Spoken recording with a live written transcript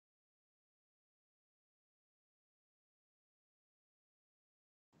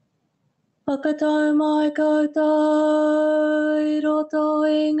Whakatau mai koutou, I roto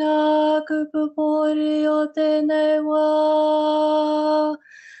I ngā kupu pori o tēnei wā.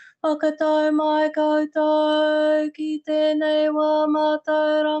 Whakatau mai koutou, ki tēnei wā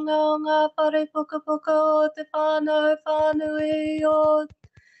mātauranga o ngā whare pukapuka o te whānau whānui o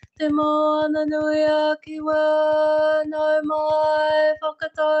te moana nui a kiwa. Nau mai,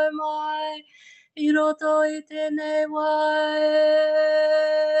 whakatau mai, I roto I tēnei wai.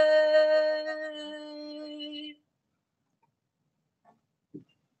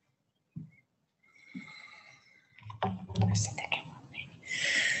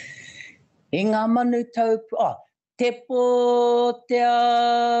 I ngā manu taupu, te pō, te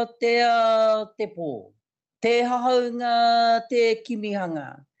pō, te hahaunga, te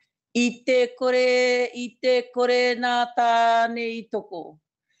kimihanga, I te kore nā tāne I toko.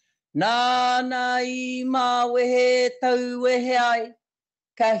 Nāna I mā wehe tau wehe ai,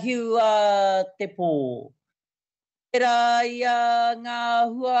 ka hiua te pō. E rā ia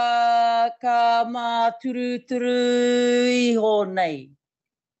ngā hua ka mā turuturu iho nei.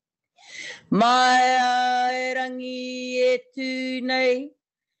 Mai e rangi e tū nei,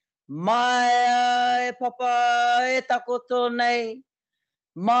 mai e papa e takoto nei,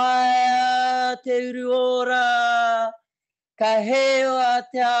 mai te uru ora, ka heo a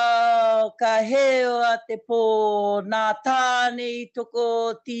te ao, ka heo a te pō, nā tāne I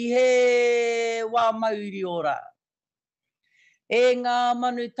toko ti he wā mauri ora. E ngā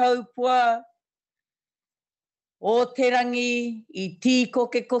manu taupua, o te rangi I tī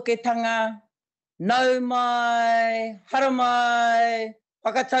koketanga, nau mai, hara mai,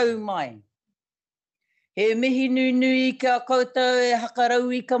 whakatau mai. He mihi nui kia koutou e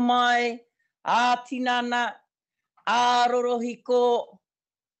hakarau I ka mai, ā tinana, ā rorohiko,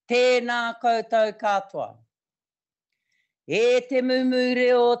 tēnā koutou katoa. E te mumu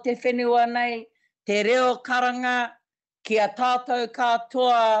reo te whenua nei, te reo karanga, kia tātou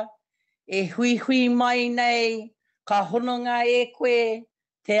katoa, e hui mai nei, ka hononga e koe,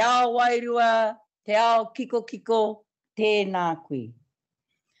 te ao wairua, te ao kiko, tēnā koe.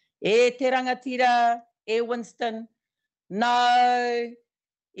 E te rangatira, e Winston, nau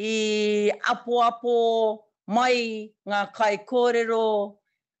I apo mai ngā kai kōrero,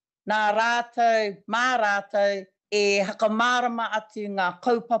 nā rātou, mā rātou, e hakamārama atu ngā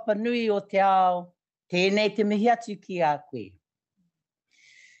kaupapa nui o te ao, tēnei te mihi atu ki a koe.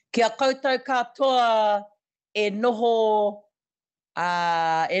 Kia koutou katoa e noho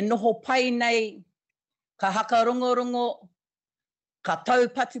pai nei, ka haka rongorongo, ka tau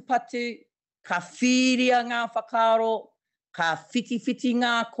patu, ka whiria ngā whakaaro, ka whiti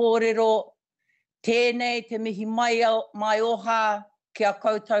ngā kōrero, tēnei te mihi mai oha kia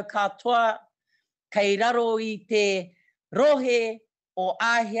koutou katoa, kei raro I te rohe o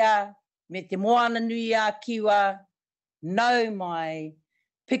āhia me te moana nui a kiwa, nau mai,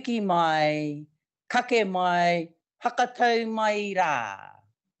 piki mai, kake mai, hakatau mai rā.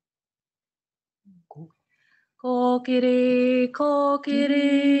 Kōkiri,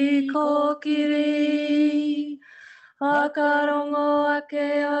 whakarongo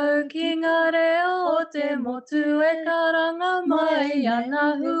ake au ki ngā reo o te motu e karanga mai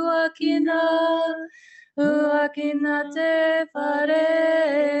ana huakina te whare.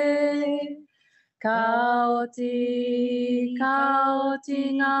 Ka oti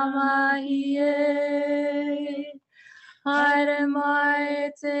ngā mahi e. Haere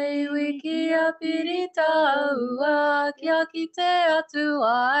mai te iwi ki a pirita ua, kia ki te atu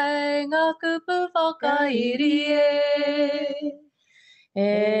ai ngā kupu whakairi e. E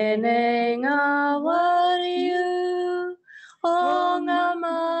nei ngā wariu o ngā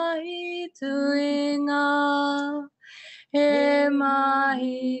mahi tuinga, he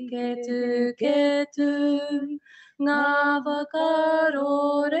mahi ketu, ngā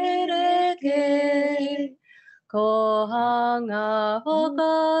whakaro rereke. Ko hanga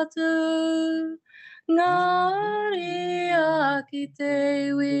whakatu, ngāri a ki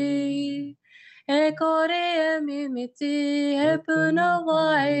te iwi, e kore e mimiti, he puna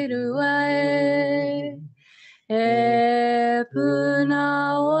wairua e. E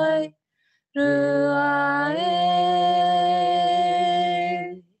puna wairua e.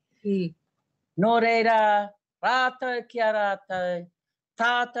 Nō reira, rātou kia rātou,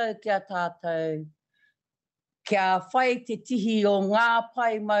 tātou kia tātou, kia whai te tihi o ngā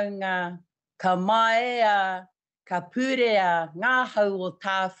pai maunga, ka maea, ka purea, ngā hau o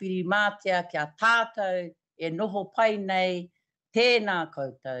tāwhiri mātia kia tātou e noho pai nei, tēnā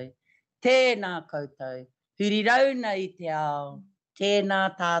koutou, huri rauna I te ao,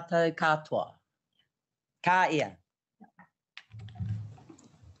 tēnā tātou katoa. Ka ia.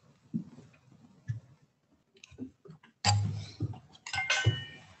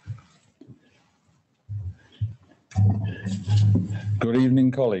 Good evening,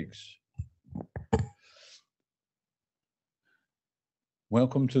 colleagues.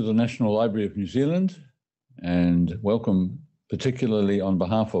 Welcome to the National Library of New Zealand, and welcome particularly on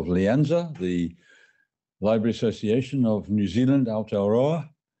behalf of LIANZA, the Library Association of New Zealand, Aotearoa.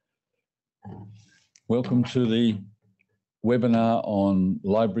 Welcome to the webinar on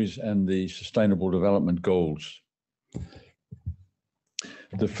libraries and the Sustainable Development Goals.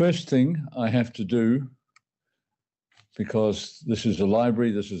 The first thing I have to do, because this is a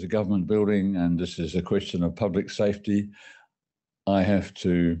library, this is a government building, and this is a question of public safety, I have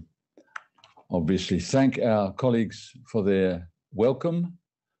to obviously thank our colleagues for their welcome.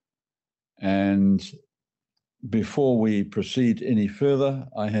 And before we proceed any further,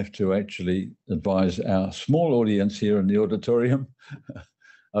 I have to actually advise our small audience here in the auditorium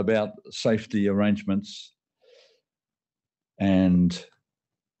about safety arrangements. And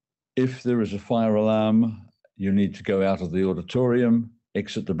if there is a fire alarm, you need to go out of the auditorium,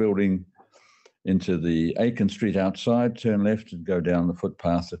 exit the building into the Aiken Street outside, turn left and go down the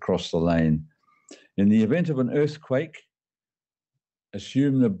footpath across the lane. In the event of an earthquake,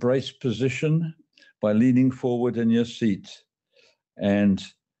 assume the brace position by leaning forward in your seat, and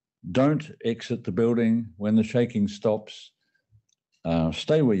don't exit the building when the shaking stops.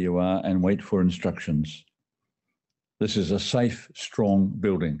 Stay where you are and wait for instructions. This is a safe, strong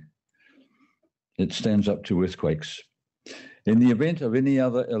building. It stands up to earthquakes. In the event of any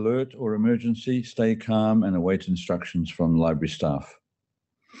other alert or emergency, stay calm and await instructions from library staff.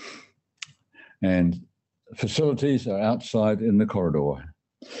 And facilities are outside in the corridor.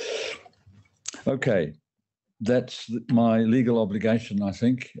 Okay, that's my legal obligation, I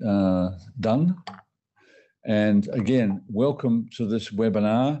think, done. And again, welcome to this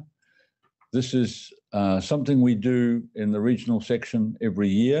webinar. This is something we do in the regional section every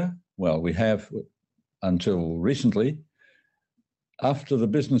year. Well, we have until recently. After the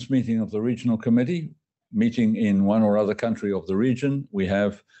business meeting of the regional committee, meeting in one or other country of the region, we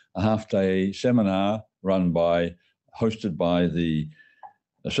have a half-day seminar hosted by the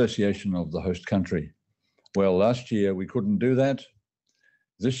Association of the host country. Well, last year we couldn't do that.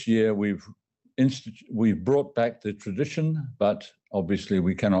 This year we've brought back the tradition, but obviously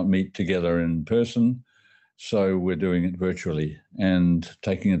we cannot meet together in person, so we're doing it virtually and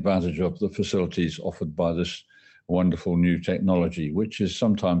taking advantage of the facilities offered by this wonderful new technology, which is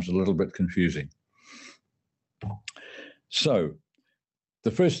sometimes a little bit confusing. So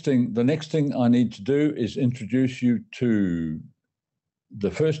the next thing I need to do is introduce you to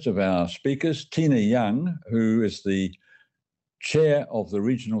the first of our speakers, Tina Young, who is the chair of the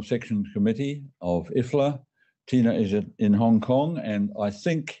Regional Section Committee of IFLA. Tina is in Hong Kong, and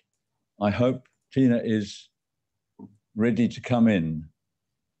I hope Tina is ready to come in.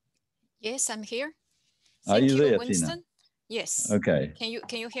 Yes, I'm here. Are you there, Winston? Tina? Yes. Okay. Can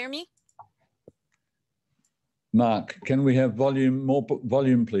you hear me? Mark, can we have more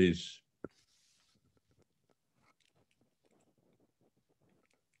volume, please?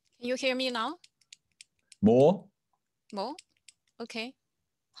 Can you hear me now? More? More? Okay.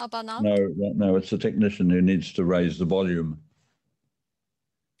 How about now? No, it's the technician who needs to raise the volume.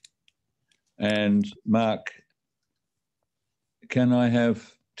 And Mark, can I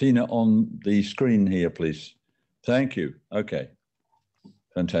have Tina on the screen here, please? Thank you. Okay.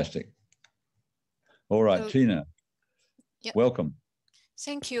 Fantastic. All right, Tina, yep. Welcome.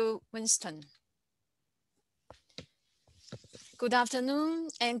 Thank you, Winston. Good afternoon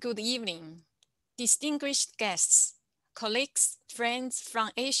and good evening, distinguished guests, colleagues, friends from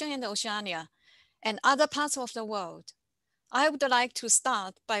Asia and Oceania, and other parts of the world. I would like to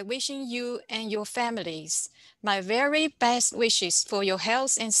start by wishing you and your families my very best wishes for your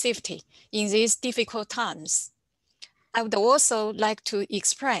health and safety in these difficult times. I would also like to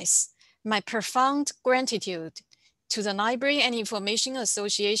express my profound gratitude to the Library and Information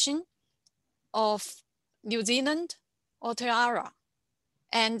Association of New Zealand, Aotearoa,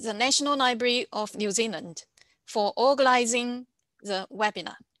 and the National Library of New Zealand for organizing the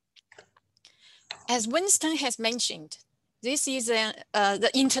webinar. As Winston has mentioned, this is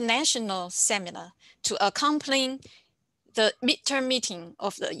the international seminar to accompany the midterm meeting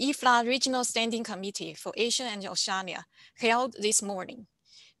of the IFLA Regional Standing Committee for Asia and Oceania held this morning.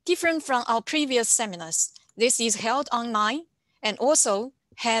 Different from our previous seminars, this is held online and also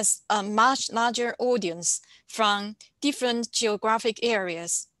has a much larger audience from different geographic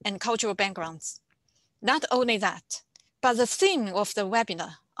areas and cultural backgrounds. Not only that, but the theme of the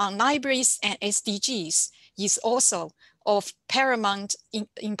webinar on libraries and SDGs is also of paramount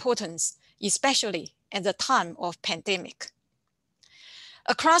importance, especially at the time of pandemic.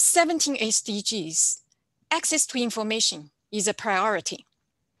 Across 17 SDGs, access to information, is a priority.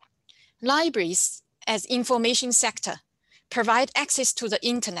 Libraries as information sector provide access to the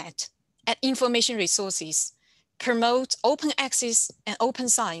internet and information resources, promote open access and open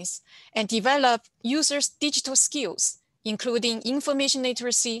science, and develop users' digital skills, including information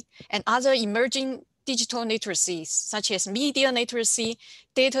literacy and other emerging digital literacies, such as media literacy,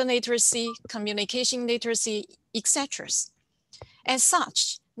 data literacy, communication literacy, etc. As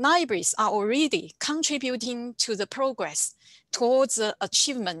such, libraries are already contributing to the progress towards the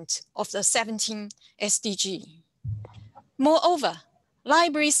achievement of the 17 SDG. Moreover,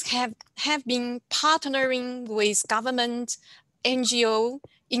 libraries have been partnering with government, NGO,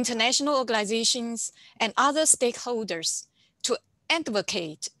 international organizations, and other stakeholders to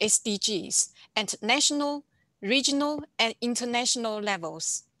advocate SDGs at national, regional, and international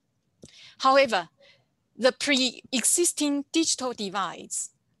levels. However, the pre-existing digital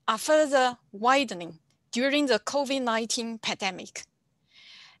divides are further widening during the COVID-19 pandemic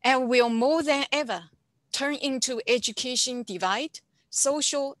and will more than ever turn into education divide,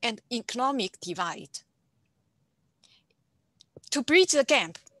 social and economic divide. To bridge the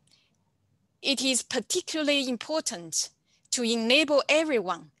gap, it is particularly important to enable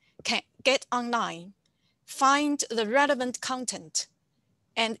everyone can get online, find the relevant content,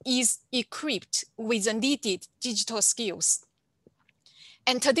 and is equipped with the needed digital skills.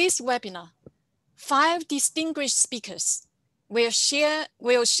 And today's webinar, 5 distinguished speakers will share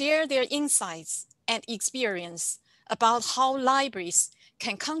their insights and experience about how libraries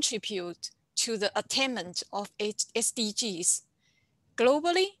can contribute to the attainment of SDGs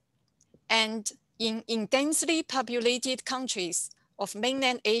globally and in densely populated countries of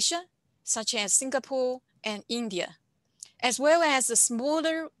mainland Asia, such as Singapore and India, as well as the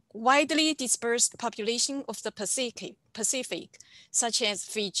smaller, widely dispersed population of the Pacific, such as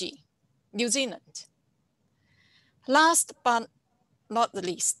Fiji, New Zealand. Last but not the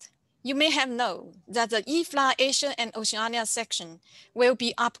least, you may have known that the IFLA Asia and Oceania section will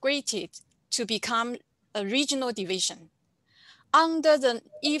be upgraded to become a regional division. Under the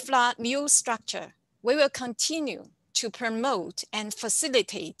IFLA new structure, we will continue to promote and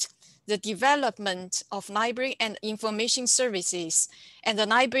facilitate the development of library and information services and the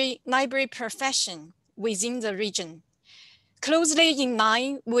library profession within the region, closely in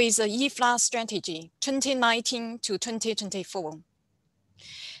line with the IFLA strategy 2019 to 2024.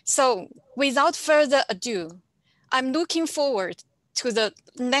 So without further ado, I'm looking forward to the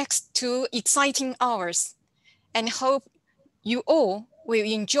next 2 exciting hours and hope you all will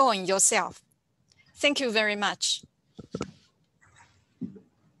enjoy yourself. Thank you very much.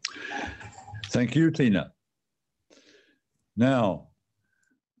 Thank you, Tina. Now,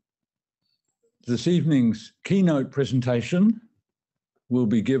 this evening's keynote presentation will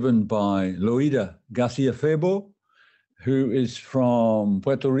be given by Loida Garcia-Febo, who is from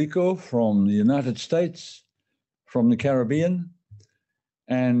Puerto Rico, from the United States, from the Caribbean.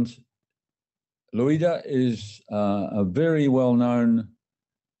 And Loida is a very well-known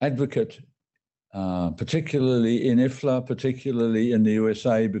advocate, particularly in IFLA, particularly in the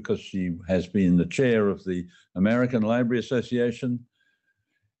USA, because she has been the chair of the American Library Association,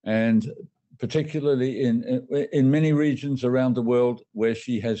 and particularly in many regions around the world where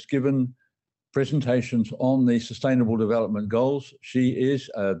she has given presentations on the Sustainable Development Goals. She is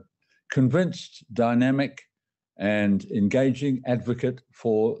a convinced, dynamic, and engaging advocate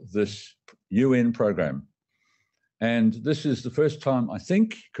for this UN program. And this is the first time, I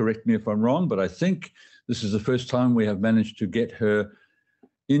think, correct me if I'm wrong, but I think this is the first time we have managed to get her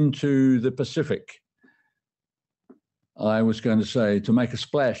into the Pacific. I was going to say to make a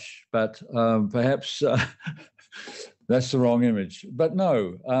splash, but perhaps that's the wrong image. But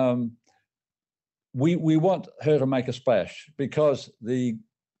no, we want her to make a splash because the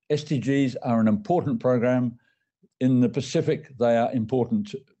SDGs are an important program. In the Pacific, they are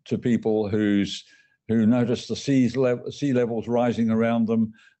important to people who notice the sea levels rising around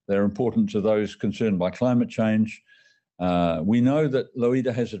them. They're important to those concerned by climate change. We know that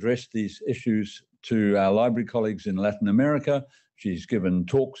Loida has addressed these issues to our library colleagues in Latin America. She's given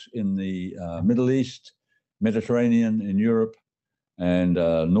talks in the Middle East, Mediterranean, in Europe, and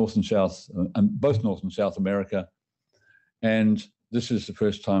North and South, both North and South America. And this is the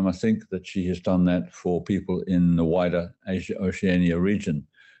first time, I think, that she has done that for people in the wider Asia Oceania region.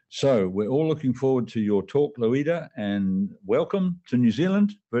 So we're all looking forward to your talk, Loida, and welcome to New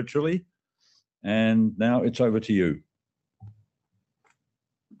Zealand virtually. And now it's over to you.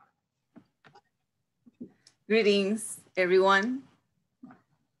 Greetings, everyone.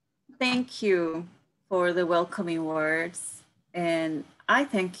 Thank you for the welcoming words. And I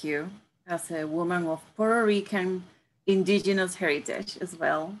thank you as a woman of Puerto Rican indigenous heritage as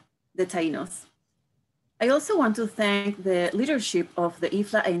well, the Tainos. I also want to thank the leadership of the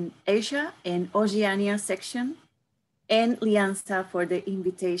IFLA in Asia and Oceania section and LIANZA for the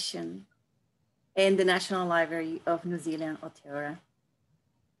invitation, and the National Library of New Zealand, Aotearoa.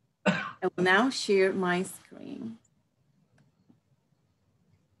 I will now share my screen.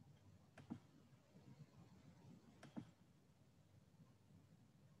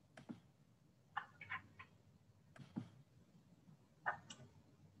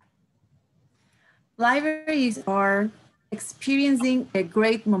 Libraries are experiencing a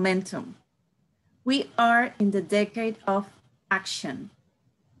great momentum. We are in the decade of action.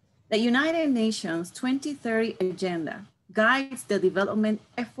 The United Nations 2030 Agenda guides the development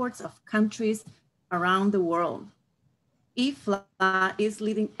efforts of countries around the world. IFLA is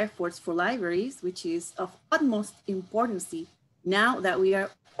leading efforts for libraries, which is of utmost importance now that we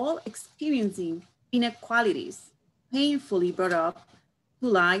are all experiencing inequalities painfully brought up to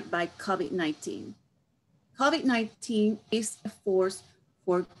light by COVID-19. COVID-19 is a force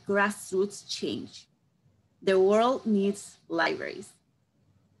for grassroots change. The world needs libraries.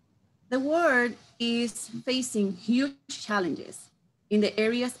 The world is facing huge challenges in the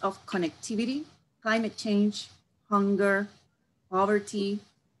areas of connectivity, climate change, hunger, poverty,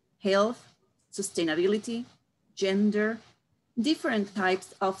 health, sustainability, gender, different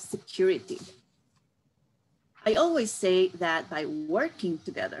types of security. I always say that by working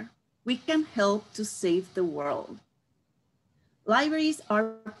together, we can help to save the world. Libraries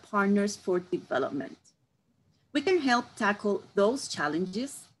are partners for development. We can help tackle those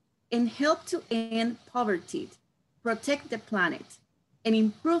challenges and help to end poverty, protect the planet, and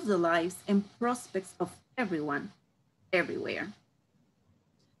improve the lives and prospects of everyone, everywhere.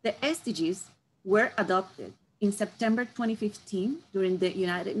 The SDGs were adopted in September 2015 during the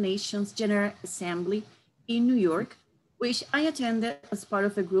United Nations General Assembly in New York, which I attended as part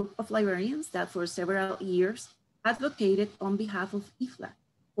of a group of librarians that for several years advocated on behalf of IFLA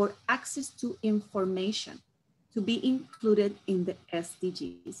for access to information to be included in the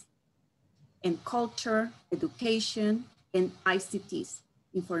SDGs, and culture, education, and ICTs,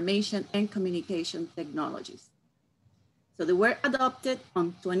 information and communication technologies. So they were adopted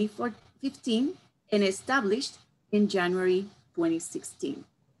on 2015 and established in January 2016.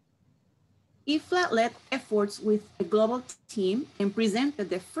 IFLA led efforts with a global team and presented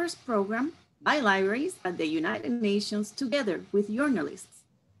the first program by libraries at the United Nations together with journalists,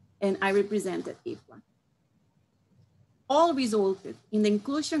 and I represented IFLA. All resulted in the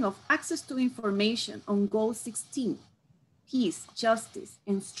inclusion of access to information on Goal 16, peace, justice,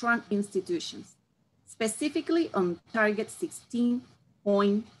 and strong institutions, specifically on Target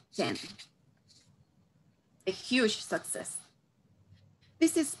 16.10. A huge success.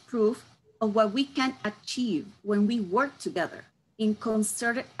 This is proof of what we can achieve when we work together in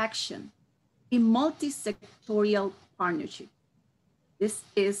concerted action, in multi-sectorial partnership. This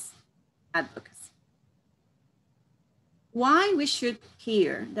is advocacy. Why we should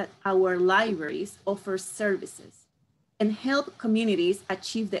care that our libraries offer services and help communities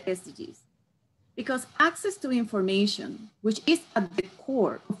achieve the SDGs? Because access to information, which is at the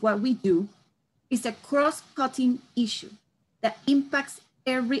core of what we do, is a cross-cutting issue that impacts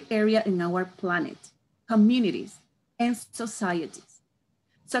every area in our planet, communities, and societies.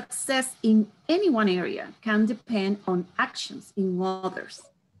 Success in any one area can depend on actions in others.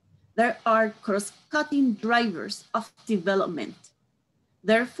 There are cross-cutting drivers of development.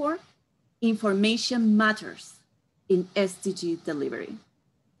 Therefore, information matters in SDG delivery.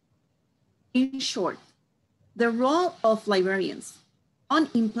 In short, the role of librarians on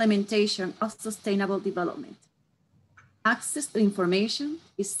implementation of sustainable development. Access to information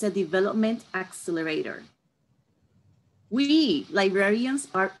is the development accelerator. We, librarians,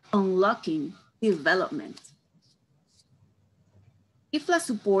 are unlocking development. IFLA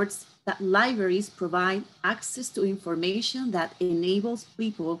supports that libraries provide access to information that enables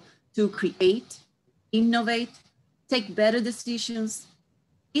people to create, innovate, take better decisions.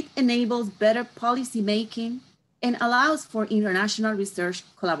 It enables better policy making and allows for international research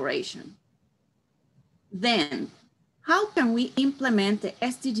collaboration. Then, how can we implement the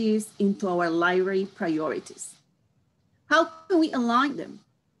SDGs into our library priorities? How can we align them?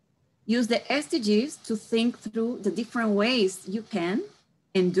 Use the SDGs to think through the different ways you can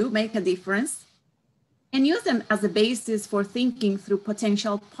and do make a difference, and use them as a basis for thinking through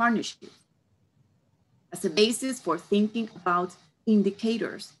potential partnerships, as a basis for thinking about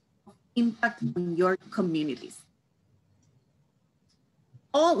indicators of impact on your communities.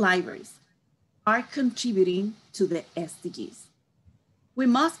 All libraries are contributing to the SDGs. We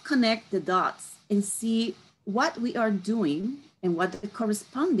must connect the dots and see what we are doing and what the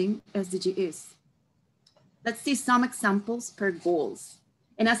corresponding SDG is. Let's see some examples per goals.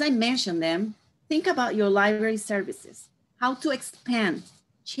 And as I mentioned them, think about your library services, how to expand,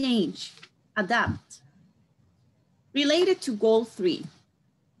 change, adapt. Related to goal 3,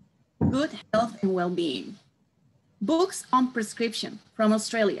 good health and well-being. Books on prescription from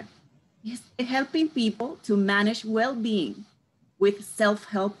Australia is helping people to manage well-being with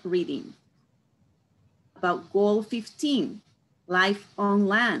self-help reading. About goal 15, life on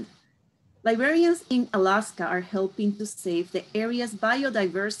land. Librarians in Alaska are helping to save the area's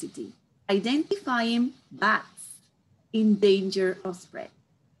biodiversity, identifying bats in danger of spread.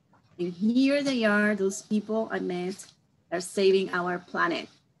 And here they are, those people I met, are saving our planet.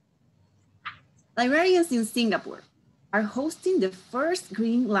 Librarians in Singapore are hosting the first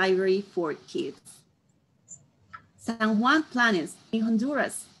green library for kids. San Juan Planes in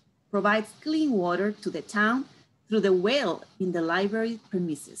Honduras provides clean water to the town through the well in the library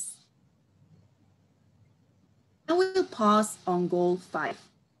premises. I will pause on goal 5,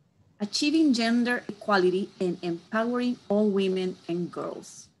 achieving gender equality and empowering all women and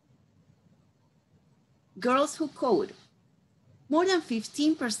girls. Girls Who Code. More than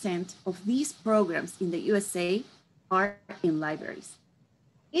 15% of these programs in the USA are in libraries.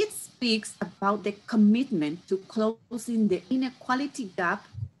 It speaks about the commitment to closing the inequality gap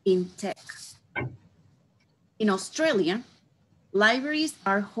in tech. In Australia, libraries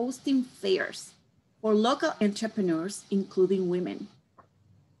are hosting fairs for local entrepreneurs, including women.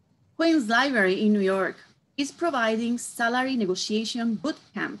 Queen's Library in New York is providing salary negotiation boot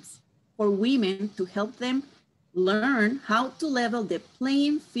camps for women to help them learn how to level the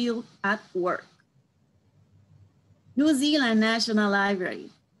playing field at work. New Zealand National Library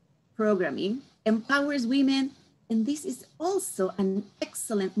programming empowers women, and this is also an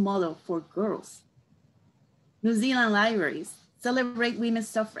excellent model for girls. New Zealand libraries celebrate women's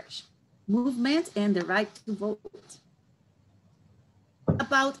suffrage movement and the right to vote.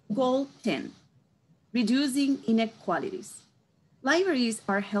 About goal 10, reducing inequalities. Libraries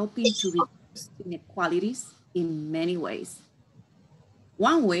are helping to reduce inequalities in many ways.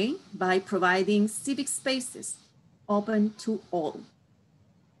 One way, by providing civic spaces open to all.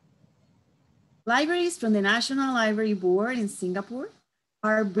 Libraries from the National Library Board in Singapore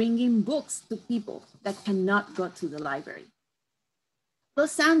are bringing books to people that cannot go to the library.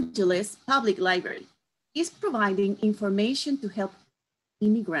 Los Angeles Public Library is providing information to help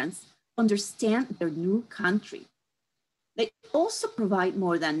immigrants understand their new country. They also provide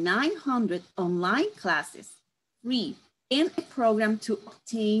more than 900 online classes, free, and a program to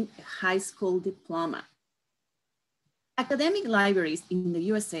obtain a high school diploma. Academic libraries in the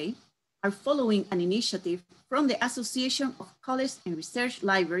USA are following an initiative from the Association of College and Research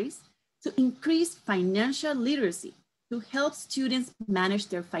Libraries to increase financial literacy to help students manage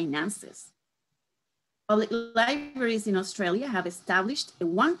their finances. Public libraries in Australia have established a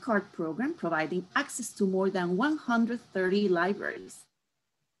one-card program providing access to more than 130 libraries.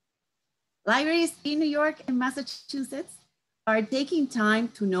 Libraries in New York and Massachusetts are taking time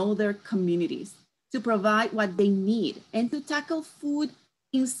to know their communities, to provide what they need, and to tackle food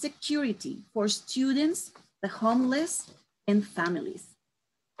insecurity for students, the homeless, and families.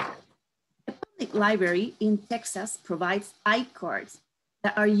 A public library in Texas provides iCards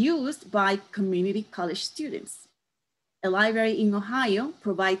that are used by community college students. A library in Ohio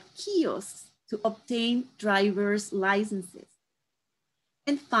provides kiosks to obtain driver's licenses.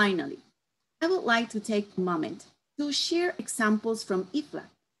 And finally, I would like to take a moment to share examples from IFLA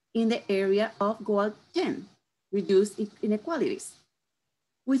in the area of goal 10, reduce inequalities.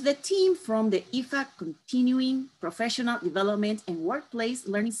 With the team from the IFA Continuing Professional Development and Workplace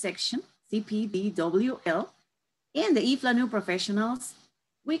Learning section, CPDWL, and the IFLA New Professionals,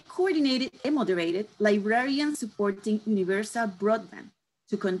 we coordinated and moderated librarians supporting universal broadband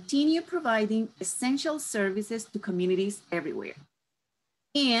to continue providing essential services to communities everywhere.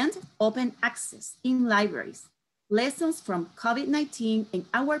 And open access in libraries, lessons from COVID-19 and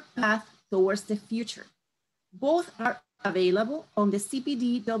our path towards the future. Both are available on the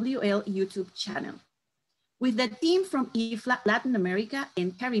CPDWL YouTube channel. With the team from IFLA Latin America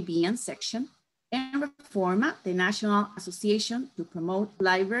and Caribbean section, and Reforma, the National Association to Promote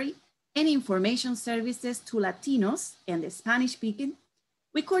Library and Information Services to Latinos and the Spanish-speaking,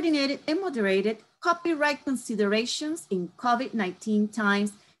 we coordinated and moderated copyright considerations in COVID-19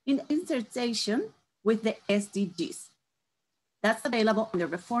 times in insertion with the SDGs. That's available on the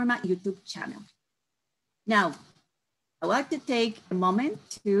Reforma YouTube channel. Now, I'd like to take a moment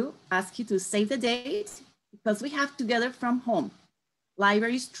to ask you to save the date because we have Together from Home,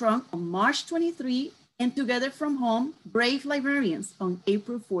 Library Strong on March 23 and Together from Home, Brave Librarians on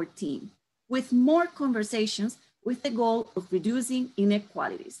April 14, with more conversations with the goal of reducing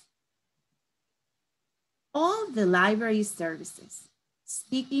inequalities. All the library services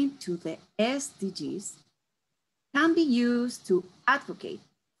speaking to the SDGs can be used to advocate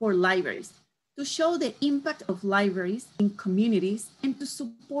for libraries, to show the impact of libraries in communities, and to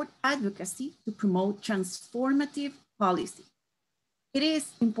support advocacy to promote transformative policy. It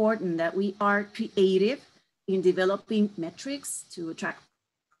is important that we are creative in developing metrics to track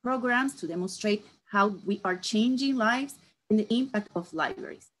programs to demonstrate how we are changing lives and the impact of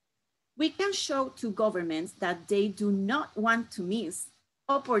libraries. We can show to governments that they do not want to miss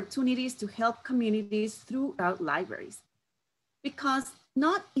opportunities to help communities throughout libraries, because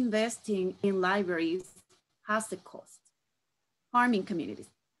not investing in libraries has a cost, harming communities.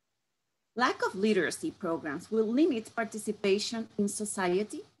 Lack of literacy programs will limit participation in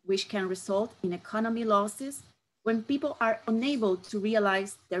society, which can result in economy losses when people are unable to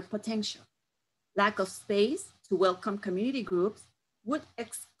realize their potential. Lack of space to welcome community groups would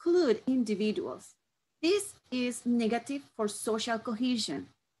exclude individuals. This is negative for social cohesion.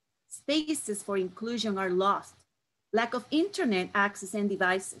 Spaces for inclusion are lost. Lack of internet access and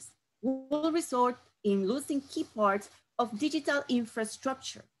devices will result in losing key parts of digital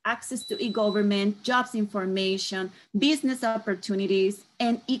infrastructure, access to e-government, jobs information, business opportunities,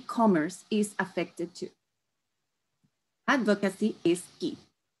 and e-commerce is affected too. Advocacy is key.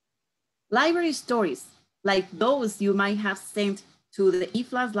 Library stories, like those you might have sent to the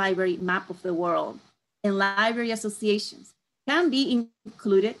IFLA's library map of the world, and library associations can be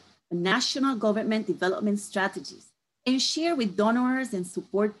included in national government development strategies and share with donors and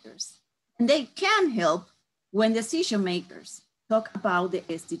supporters. And they can help when decision makers talk about the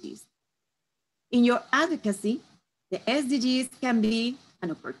SDGs. In your advocacy, the SDGs can be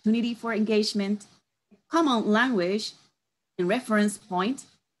an opportunity for engagement, a common language and reference point,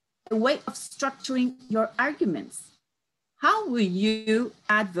 a way of structuring your arguments. How will you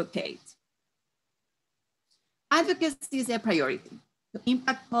advocate? Advocacy is a priority to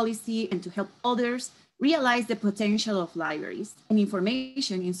impact policy and to help others realize the potential of libraries and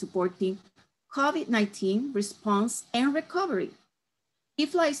information in supporting COVID-19 response and recovery.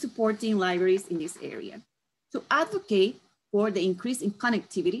 IFLA is supporting libraries in this area. To advocate for the increase in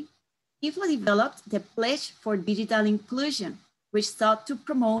connectivity, IFLA developed the Pledge for Digital Inclusion, which sought to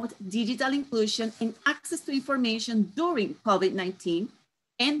promote digital inclusion and access to information during COVID-19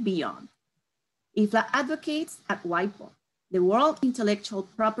 and beyond. IFLA advocates at WIPO, the World Intellectual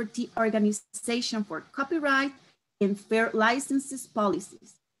Property Organization for Copyright and Fair Licenses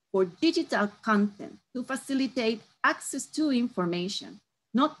Policies, for digital content to facilitate access to information,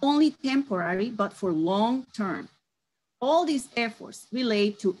 not only temporary, but for long term. All these efforts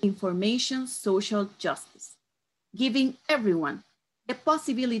relate to information social justice, giving everyone the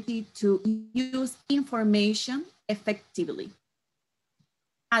possibility to use information effectively.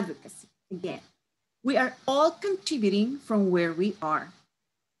 Advocacy, again, we are all contributing from where we are.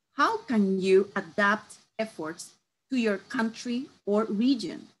 How can you adapt efforts to your country or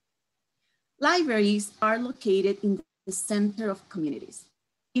region? Libraries are located in the center of communities.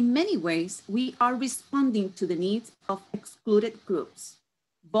 In many ways, we are responding to the needs of excluded groups,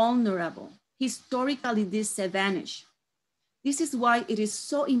 vulnerable, historically disadvantaged. This is why it is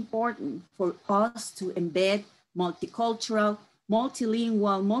so important for us to embed multicultural,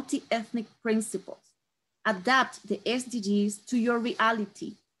 multilingual, multi-ethnic principles. Adapt the SDGs to your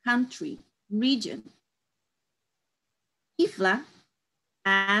reality, country, region. IFLA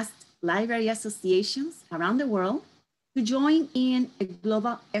asked library associations around the world to join in a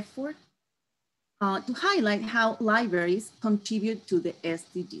global effort to highlight how libraries contribute to the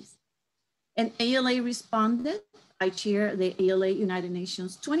SDGs. And ALA responded. I chair the ALA United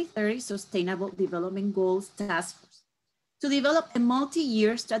Nations 2030 Sustainable Development Goals Task Force to develop a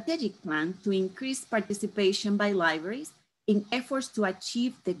multi-year strategic plan to increase participation by libraries in efforts to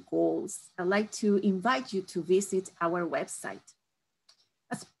achieve the goals. I'd like to invite you to visit our website.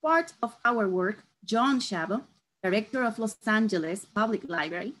 As part of our work, John Shabo, director of Los Angeles Public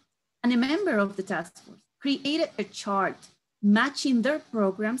Library, and a member of the task force, created a chart matching their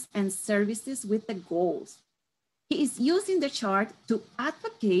programs and services with the goals. He is using the chart to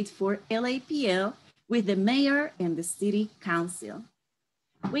advocate for LAPL with the mayor and the city council.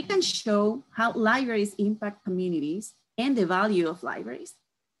 We can show how libraries impact communities and the value of libraries,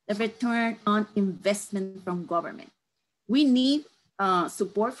 the return on investment from government. We need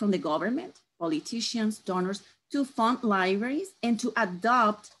support from the government, politicians, donors, to fund libraries and to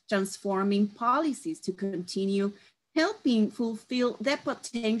adopt transforming policies to continue helping fulfill the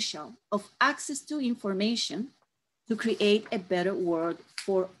potential of access to information to create a better world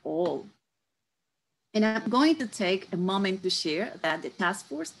for all. And I'm going to take a moment to share that the task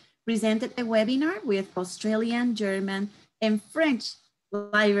force presented a webinar with Australian, German, and French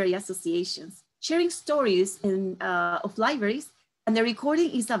library associations, sharing stories of libraries, and the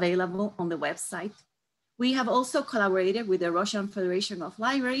recording is available on the website. We have also collaborated with the Russian Federation of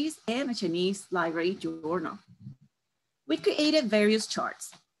Libraries and the Chinese Library Journal. We created various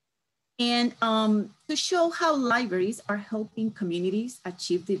charts and to show how libraries are helping communities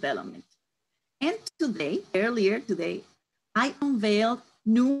achieve development. And today, earlier today, I unveiled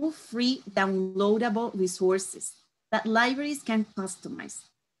new free downloadable resources that libraries can customize.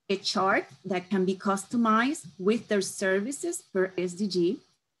 A chart that can be customized with their services per SDG,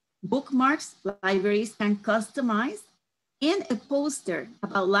 bookmarks libraries can customize, and a poster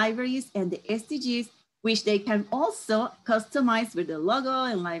about libraries and the SDGs, which they can also customize with the logo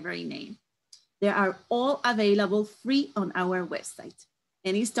and library name. They are all available free on our website.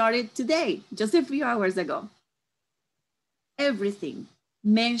 And it started today, just a few hours ago. Everything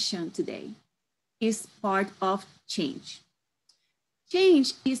mentioned today is part of change.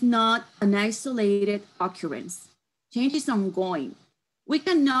 Change is not an isolated occurrence. Change is ongoing. We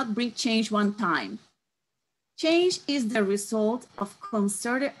cannot bring change one time. Change is the result of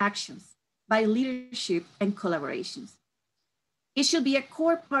concerted actions by leadership and collaborations. It should be a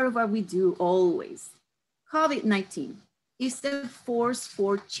core part of what we do always. COVID-19 is a force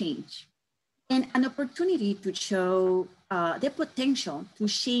for change and an opportunity to show the potential to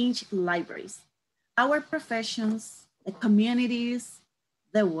change libraries, our professions, the communities,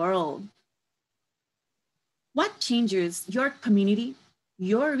 the world. What changes your community,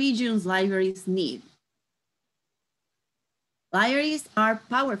 your region's libraries need? Libraries are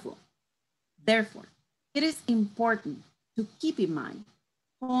powerful. Therefore, it is important to keep in mind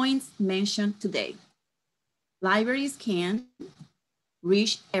points mentioned today. Libraries can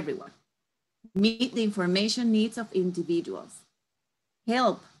reach everyone, meet the information needs of individuals,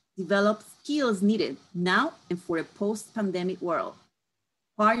 help develop skills needed now and for a post-pandemic world,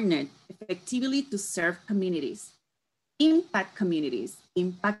 partner effectively to serve communities, impact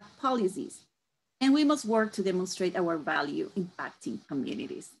policies, and we must work to demonstrate our value impacting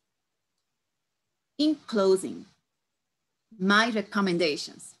communities. In closing, my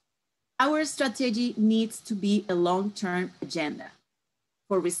recommendations. Our strategy needs to be a long-term agenda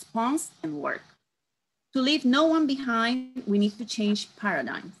for response and work. To leave no one behind, we need to change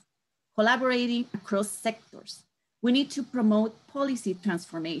paradigms, collaborating across sectors. We need to promote policy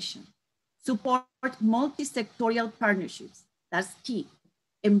transformation, support multi-sectorial partnerships, that's key,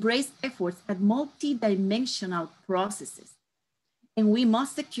 embrace efforts at multi-dimensional processes, and we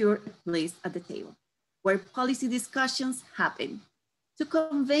must secure a place at the table where policy discussions happen to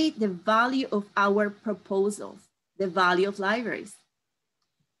convey the value of our proposals, the value of libraries.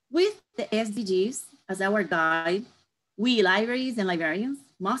 With the SDGs as our guide, we libraries and librarians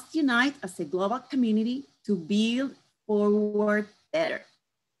must unite as a global community to build forward better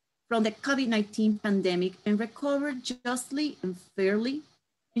from the COVID-19 pandemic and recover justly and fairly,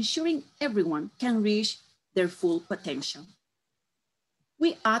 ensuring everyone can reach their full potential.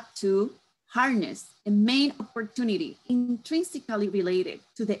 We ought to harness a main opportunity intrinsically related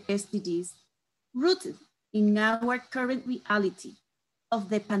to the SDGs, rooted in our current reality of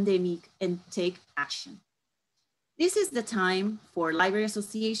the pandemic, and take action. This is the time for library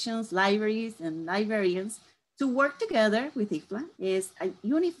associations, libraries, and librarians to work together with IFLA as a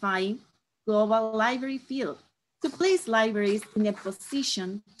unifying global library field to place libraries in a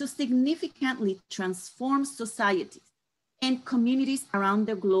position to significantly transform societies and communities around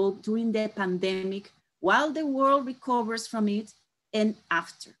the globe during the pandemic while the world recovers from it and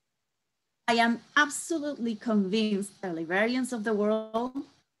after. I am absolutely convinced that librarians of the world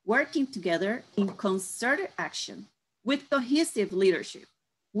working together in concerted action with cohesive leadership,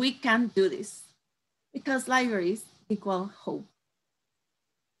 we can do this because libraries equal hope.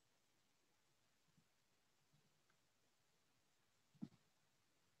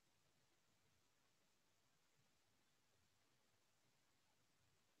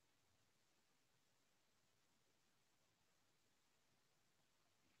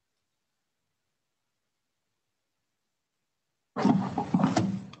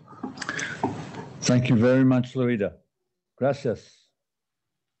 Thank you very much, Loida. Gracias.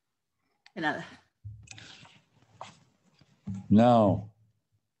 De nada. Now,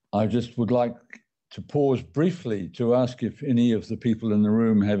 I just would like to pause briefly to ask if any of the people in the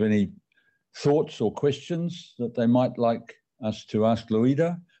room have any thoughts or questions that they might like us to ask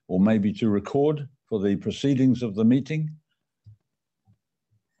Loida, or maybe to record for the proceedings of the meeting?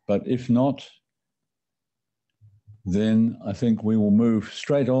 But if not, then I think we will move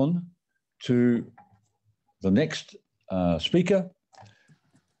straight on to the next speaker.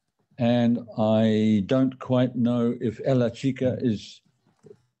 And I don't quite know if Ella Chica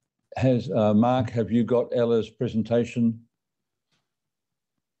has, Mark, have you got Ella's presentation?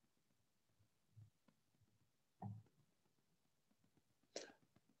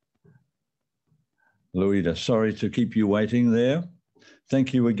 Loida, sorry to keep you waiting there.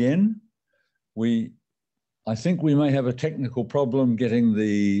 Thank you again. I think we may have a technical problem getting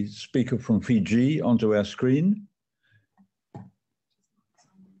the speaker from Fiji onto our screen.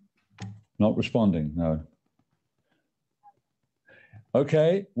 Not responding, no.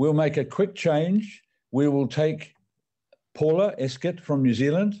 Okay, we'll make a quick change. We will take Paula Eskett from New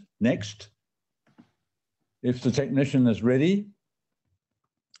Zealand next, if the technician is ready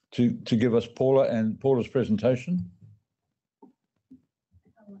to give us Paula and Paula's presentation.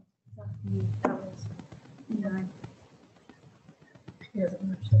 No. He doesn't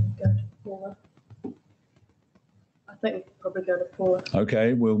want to go to Paula. I think we could probably go to Paula.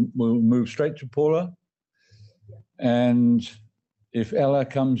 Okay, we'll move straight to Paula. And if Ella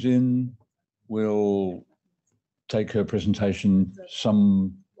comes in, we'll take her presentation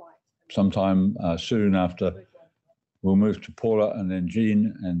sometime soon after. We'll move to Paula and then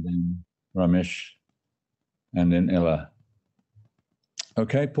Jean and then Ramesh and then Ella.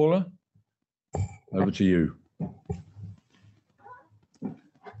 Okay, Paula, over to you.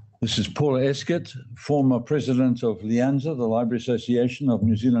 This is Paula Eskett, former president of LIANZA, the Library Association of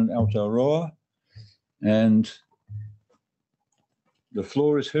New Zealand Aotearoa, and the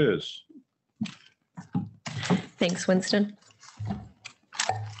floor is hers. Thanks, Winston.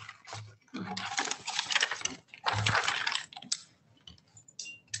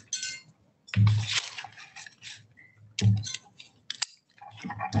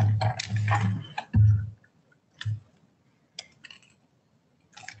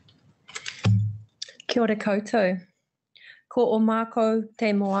 Kia ora koutou. Ko o mākou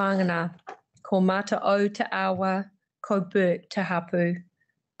te moangana, ko mata o te awa, ko Bert te hapu,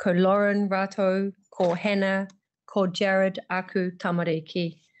 ko Lauren rātou, ko Hannah, ko Jared aku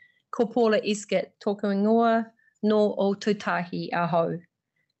tamariki, ko Paula Eskett tōku ingoa no o Tutahi aho.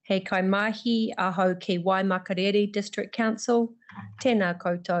 He kai mahi aho ki Waimakariri District Council, tēnā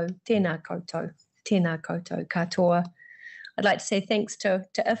koutou, tēnā koutou, tēnā koutou katoa. I'd like to say thanks to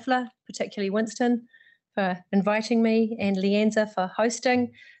IFLA, particularly Winston, for inviting me, and LIANZA for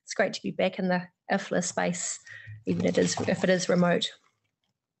hosting. It's great to be back in the IFLA space, even if it is remote.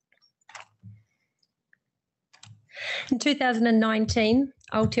 In 2019,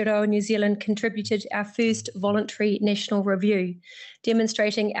 Aotearoa New Zealand contributed our first voluntary national review,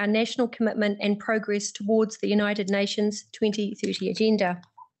 demonstrating our national commitment and progress towards the United Nations 2030 Agenda.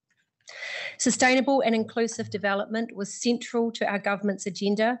 Sustainable and inclusive development was central to our government's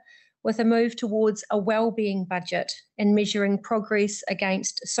agenda, with a move towards a wellbeing budget and measuring progress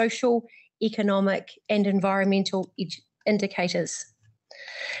against social, economic and environmental indicators.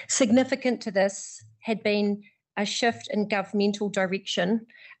 Significant to this had been a shift in governmental direction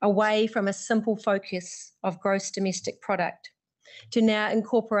away from a simple focus of gross domestic product to now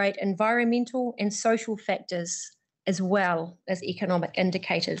incorporate environmental and social factors as well as economic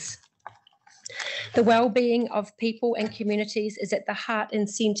indicators. The well-being of people and communities is at the heart and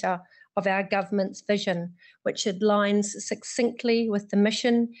centre of our government's vision, which aligns succinctly with the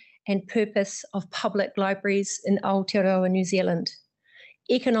mission and purpose of public libraries in Aotearoa, New Zealand.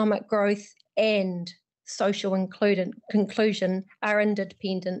 Economic growth and social inclusion are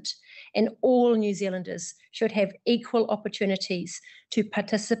interdependent, and all New Zealanders should have equal opportunities to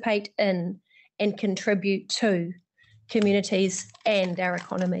participate in and contribute to communities and our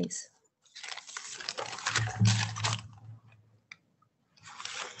economies.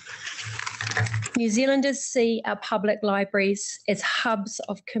 New Zealanders see our public libraries as hubs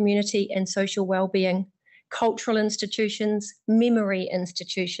of community and social wellbeing, cultural institutions, memory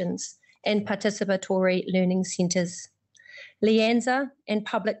institutions, and participatory learning centres. LIANZA and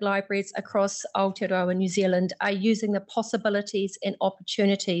public libraries across Aotearoa, New Zealand are using the possibilities and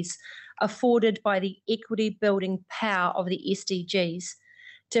opportunities afforded by the equity building power of the SDGs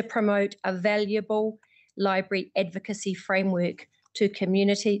to promote a valuable library advocacy framework to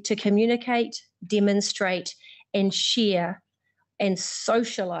communicate, demonstrate and share and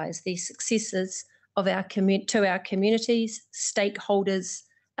socialise these successes of to our communities, stakeholders,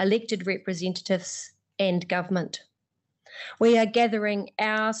 elected representatives and government. We are gathering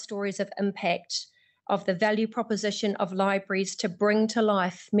our stories of impact of the value proposition of libraries to bring to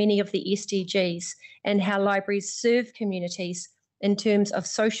life many of the SDGs and how libraries serve communities in terms of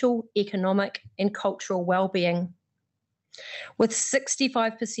social, economic, and cultural well-being. With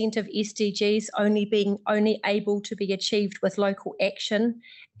 65% of SDGs only able to be achieved with local action,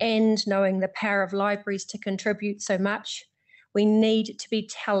 and knowing the power of libraries to contribute so much, we need to be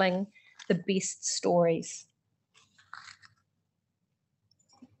telling the best stories.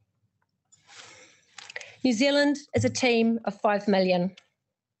 New Zealand is a team of 5 million,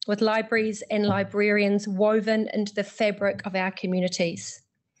 with libraries and librarians woven into the fabric of our communities.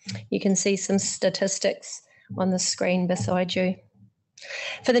 You can see some statistics on the screen beside you.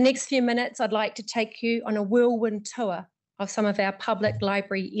 For the next few minutes, I'd like to take you on a whirlwind tour of some of our public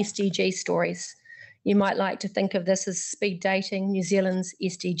library SDG stories. You might like to think of this as speed dating New Zealand's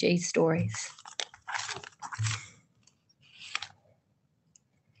SDG stories.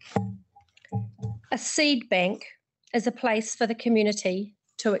 A seed bank is a place for the community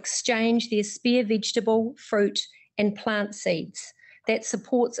to exchange their spare vegetable, fruit, and plant seeds that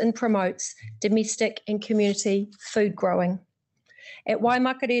supports and promotes domestic and community food growing. At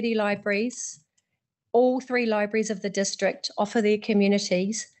Waimakariri Libraries, all 3 libraries of the district offer their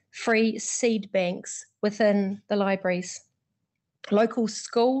communities free seed banks within the libraries. Local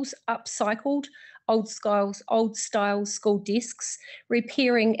schools upcycled old style school desks,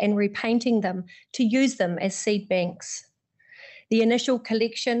 repairing and repainting them to use them as seed banks. The initial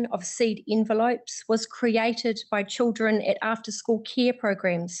collection of seed envelopes was created by children at after-school care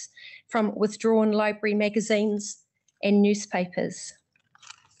programs from withdrawn library magazines and newspapers.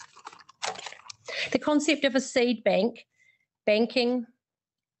 The concept of a seed bank, banking,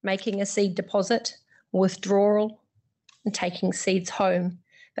 making a seed deposit, withdrawal, and taking seeds home.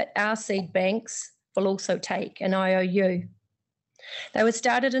 But our seed banks will also take an IOU. They were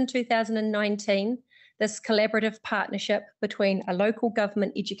started in 2019, this collaborative partnership between a local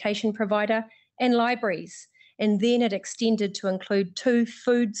government education provider and libraries, and then it extended to include 2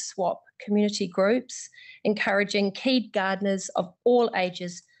 food swap community groups, encouraging key gardeners of all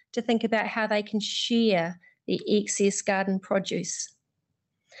ages to think about how they can share the excess garden produce.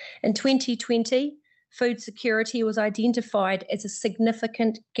 In 2020, food security was identified as a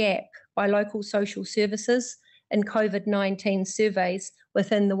significant gap by local social services and COVID-19 surveys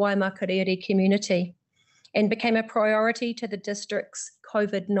within the Waimakariri community, and became a priority to the district's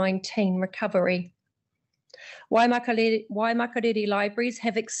COVID-19 recovery. Waimakariri libraries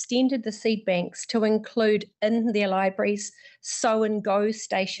have extended the seed banks to include in their libraries sow and go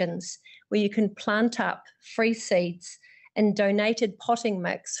stations where you can plant up free seeds and donated potting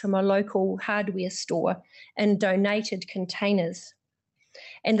mix from a local hardware store in donated containers.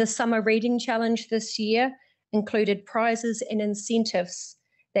 And the Summer Reading Challenge this year included prizes and incentives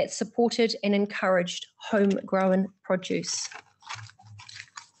that supported and encouraged homegrown produce.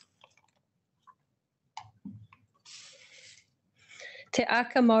 Te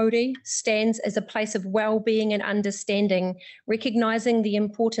Aka Māori stands as a place of well-being and understanding, recognising the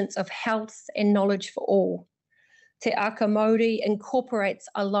importance of health and knowledge for all. Te Aka Māori incorporates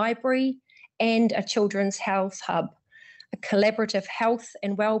a library and a children's health hub, a collaborative health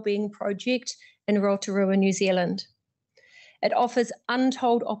and wellbeing project in Rotorua, New Zealand. It offers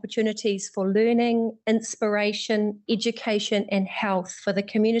untold opportunities for learning, inspiration, education and health for the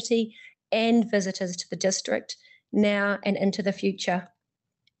community and visitors to the district now and into the future.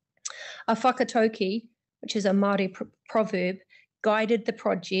 A whakatoki, which is a Māori proverb, guided the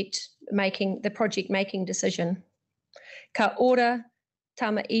project making decision. Ka ora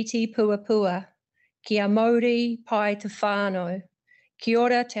tamaiti puapua, kia Māori pai te whānau, kia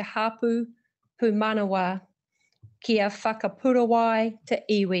ora te hapu pu manawa, kia whakapurawai te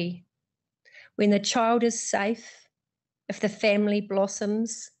iwi. When the child is safe, if the family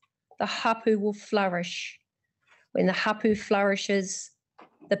blossoms, the hapu will flourish. When the hapu flourishes,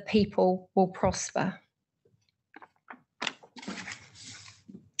 the people will prosper.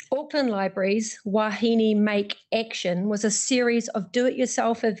 Auckland Libraries' Wahine Make Action was a series of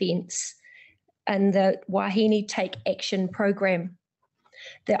do-it-yourself events in the Wahine Take Action program.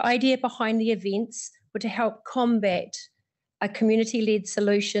 The idea behind the events were to help combat a community-led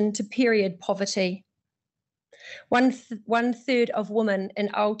solution to period poverty. One third of women in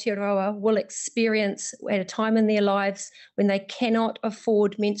Aotearoa will experience at a time in their lives when they cannot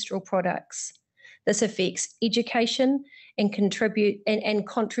afford menstrual products. This affects education and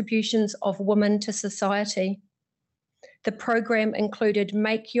contributions of women to society. The program included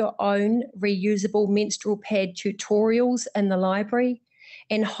make your own reusable menstrual pad tutorials in the library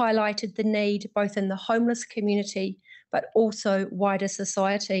and highlighted the need both in the homeless community but also wider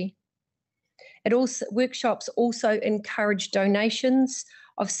society. Workshops also encourage donations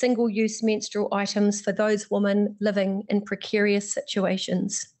of single-use menstrual items for those women living in precarious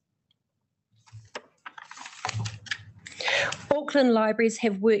situations. Auckland Libraries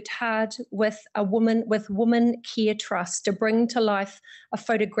have worked hard with Women Care Trust to bring to life a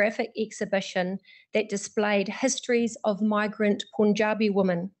photographic exhibition that displayed histories of migrant Punjabi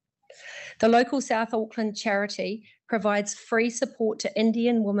women. The local South Auckland charity provides free support to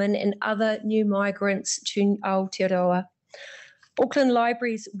Indian women and other new migrants to Aotearoa. Auckland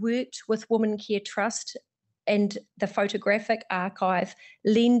Libraries worked with Women Care Trust and the Photographic Archive,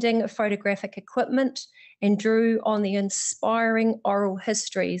 lending photographic equipment, and drew on the inspiring oral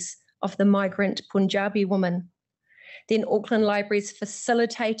histories of the migrant Punjabi woman. Then Auckland Libraries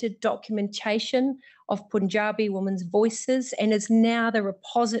facilitated documentation of Punjabi women's voices and is now the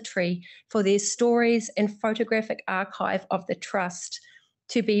repository for their stories and photographic archive of the Trust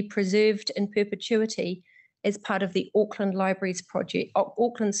to be preserved in perpetuity as part of the Auckland Libraries project,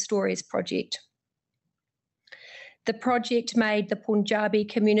 Auckland Stories project. The project made the Punjabi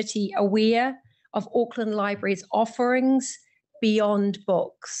community aware of Auckland Libraries' offerings beyond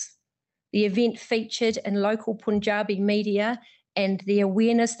books. The event featured in local Punjabi media, and the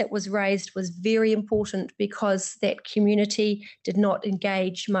awareness that was raised was very important because that community did not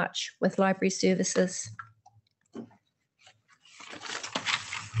engage much with library services.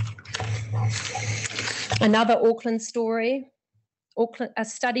 Another Auckland story, a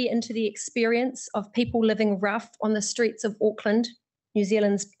study into the experience of people living rough on the streets of Auckland, New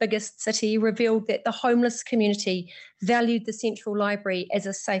Zealand's biggest city, revealed that the homeless community valued the Central Library as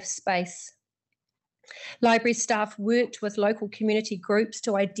a safe space. Library staff worked with local community groups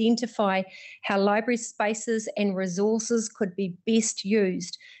to identify how library spaces and resources could be best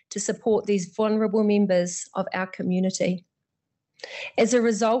used to support these vulnerable members of our community. As a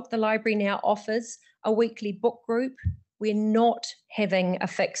result, the library now offers a weekly book group where not having a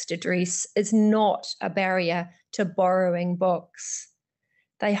fixed address is not a barrier to borrowing books.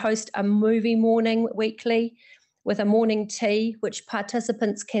 They host a movie morning weekly with a morning tea, which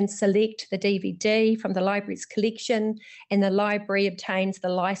participants can select the DVD from the library's collection, and the library obtains the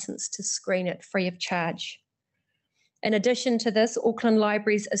license to screen it free of charge. In addition to this, Auckland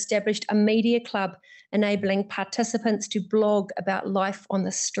Libraries established a media club enabling participants to blog about life on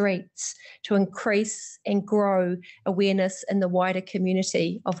the streets to increase and grow awareness in the wider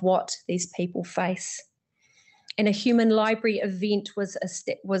community of what these people face. And a human library event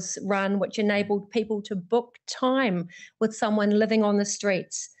was run, which enabled people to book time with someone living on the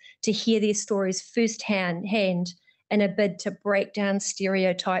streets to hear their stories firsthand in a bid to break down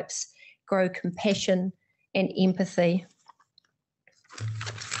stereotypes, grow compassion and empathy.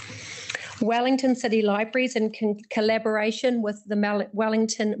 Wellington City Libraries, in collaboration with the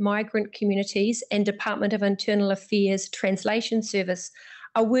Wellington Migrant Communities and Department of Internal Affairs Translation Service,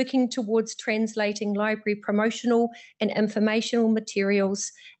 are working towards translating library promotional and informational materials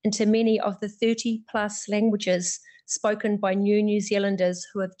into many of the 30+ languages spoken by New Zealanders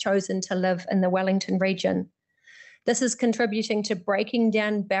who have chosen to live in the Wellington region. This is contributing to breaking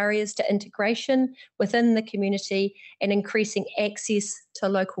down barriers to integration within the community and increasing access to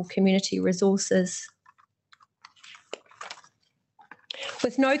local community resources.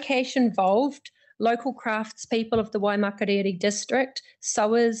 With no cash involved, local craftspeople of the Waimakariri district,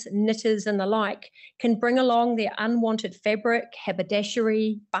 sewers, knitters and the like, can bring along their unwanted fabric,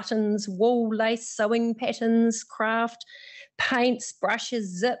 haberdashery, buttons, wool, lace, sewing patterns, craft, paints,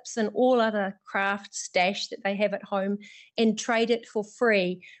 brushes, zips and all other craft stash that they have at home and trade it for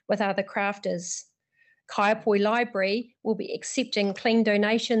free with other crafters. Kaiapoi Library will be accepting clean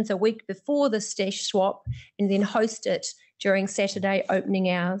donations a week before the stash swap and then host it during Saturday opening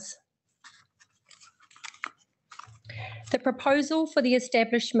hours. The proposal for the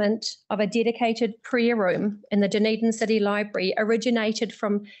establishment of a dedicated prayer room in the Dunedin City Library originated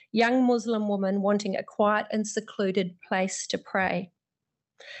from young Muslim women wanting a quiet and secluded place to pray.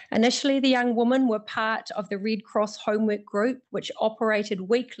 Initially, the young women were part of the Red Cross homework group, which operated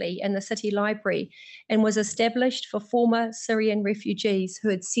weekly in the City Library and was established for former Syrian refugees who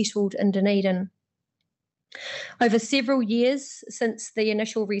had settled in Dunedin. Over several years since the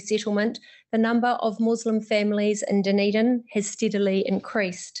initial resettlement, the number of Muslim families in Dunedin has steadily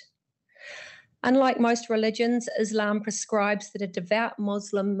increased. Unlike most religions, Islam prescribes that a devout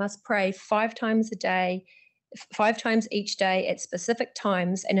Muslim must pray 5 times each day at specific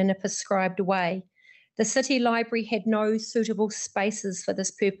times and in a prescribed way. The City Library had no suitable spaces for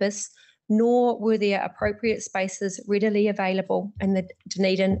this purpose, nor were there appropriate spaces readily available in the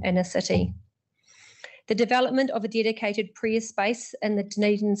Dunedin inner city. The development of a dedicated prayer space in the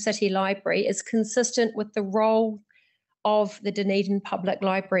Dunedin City Library is consistent with the role of the Dunedin Public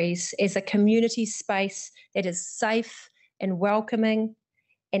Libraries as a community space that is safe and welcoming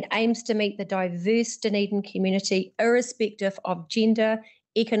and aims to meet the diverse Dunedin community irrespective of gender,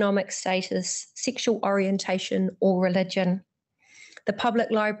 economic status, sexual orientation or religion. The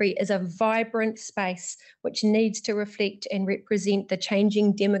public library is a vibrant space which needs to reflect and represent the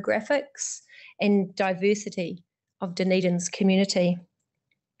changing demographics and diversity of Dunedin's community.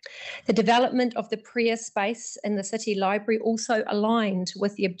 The development of the prayer space in the City Library also aligned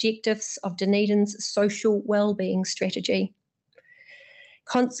with the objectives of Dunedin's social wellbeing strategy.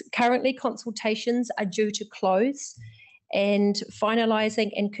 Currently, consultations are due to close, and finalising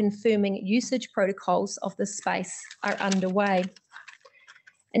and confirming usage protocols of the space are underway.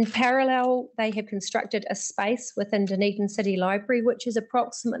 In parallel, they have constructed a space within Dunedin City Library, which is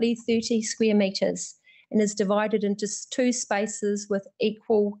approximately 30 square metres and is divided into two spaces with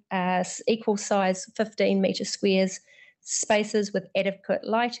equal size 15 metre squares, spaces with adequate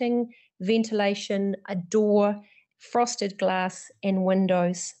lighting, ventilation, a door, frosted glass and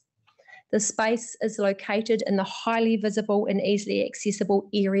windows. The space is located in the highly visible and easily accessible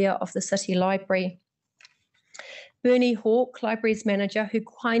area of the City Library. Bernie Hawke, Libraries Manager, who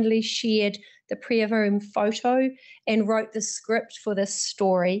kindly shared the prayer room photo and wrote the script for this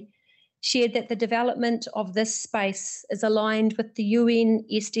story, shared that the development of this space is aligned with the UN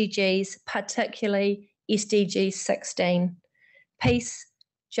SDGs, particularly SDG 16, peace,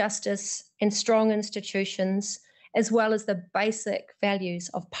 justice and strong institutions, as well as the basic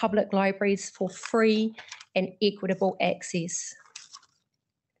values of public libraries for free and equitable access.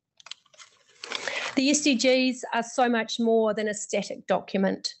 The SDGs are so much more than a static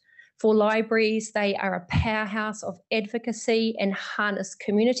document. For libraries, they are a powerhouse of advocacy and harness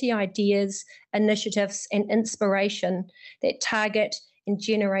community ideas, initiatives and inspiration that target and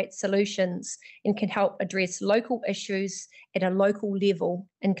generate solutions and can help address local issues at a local level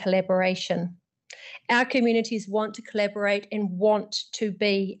in collaboration. Our communities want to collaborate and want to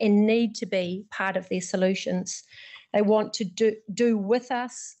be and need to be part of their solutions. They want to do with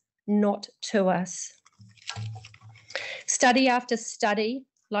us, not to us. Study after study,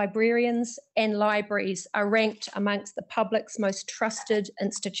 librarians and libraries are ranked amongst the public's most trusted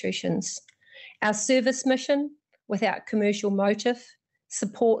institutions. Our service mission, without commercial motive,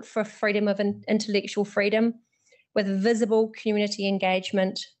 support for freedom of intellectual freedom, with visible community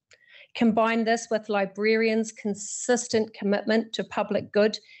engagement. Combine this with librarians' consistent commitment to public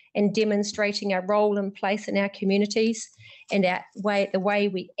good and demonstrating our role and place in our communities and the way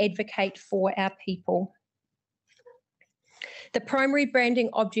we advocate for our people. The primary branding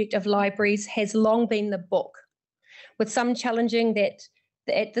object of libraries has long been the book, with some challenging that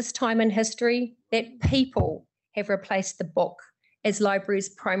at this time in history, that people have replaced the book as libraries'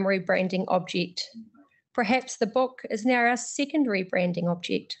 primary branding object. Perhaps the book is now our secondary branding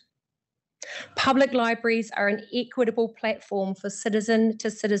object. Public libraries are an equitable platform for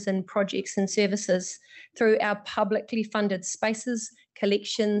citizen-to-citizen projects and services through our publicly funded spaces,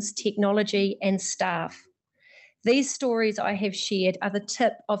 collections, technology, and staff. These stories I have shared are the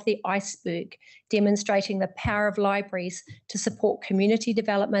tip of the iceberg, demonstrating the power of libraries to support community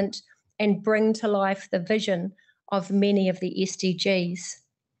development and bring to life the vision of many of the SDGs.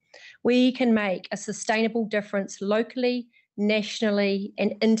 We can make a sustainable difference locally, nationally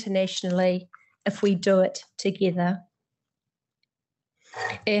and internationally if we do it together.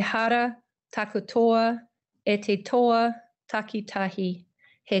 E hara, taku toa, e te toa, taki tahi,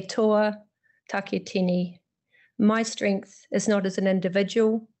 he toa, take tini. My strength is not as an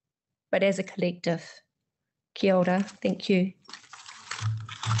individual, but as a collective. Kia ora, thank you.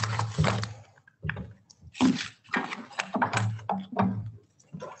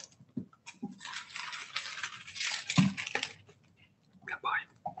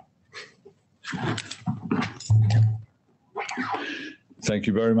 Thank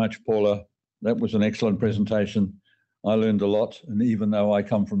you very much, Paula. That was an excellent presentation. I learned a lot, and even though I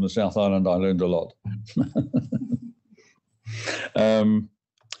come from the South Island, I learned a lot.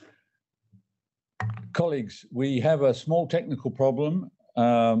 Colleagues, we have a small technical problem.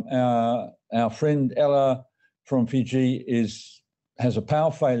 Our friend Ella from Fiji has a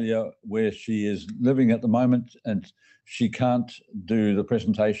power failure where she is living at the moment, and she can't do the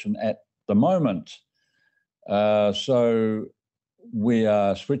presentation at the moment. So we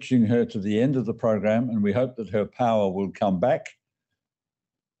are switching her to the end of the program, and we hope that her power will come back.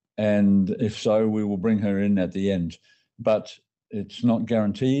 And if so, we will bring her in at the end. But it's not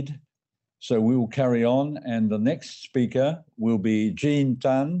guaranteed. So we will carry on, and the next speaker will be Jean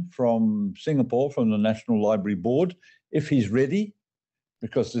Tan from Singapore, from the National Library Board, if he's ready,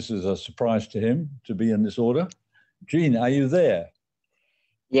 because this is a surprise to him to be in this order. Jean, are you there?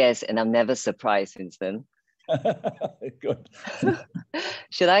 Yes, and I'm never surprised, Winston. Good.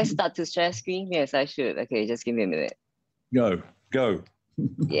 Should I start to share screen? Yes, I should. Okay, just give me a minute. Go.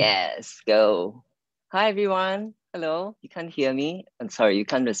 Yes, go. Hi, everyone. Hello, you can't hear me. I'm sorry, you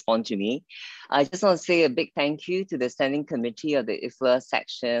can't respond to me. I just want to say a big thank you to the Standing Committee of the IFLA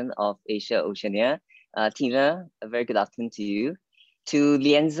section of Asia Oceania. Tina, a very good afternoon to you. To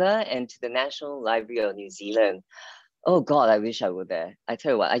LIANZA and to the National Library of New Zealand. Oh God, I wish I were there. I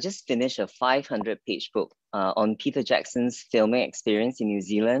tell you what, I just finished a 500-page book on Peter Jackson's filming experience in New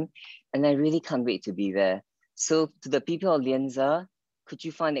Zealand, and I really can't wait to be there. So to the people of LIANZA, could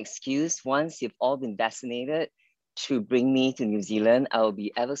you find an excuse once you've all been vaccinated to bring me to New Zealand? I will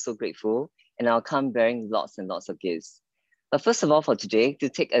be ever so grateful, and I'll come bearing lots and lots of gifts. But first of all, for today, to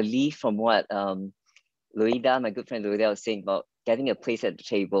take a leaf from what Loida, my good friend Loida, was saying about getting a place at the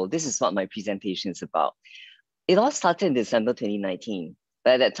table, this is what my presentation is about. It all started in December 2019,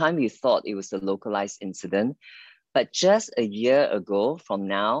 but at that time we thought it was a localized incident. But just a year ago from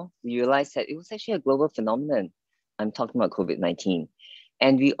now, we realized that it was actually a global phenomenon. I'm talking about COVID-19.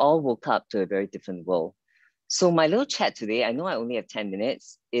 And we all woke up to a very different world. So my little chat today, I know I only have 10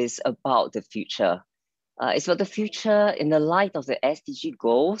 minutes, is about the future. It's about the future in the light of the SDG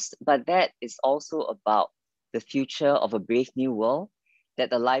goals, but that is also about the future of a brave new world that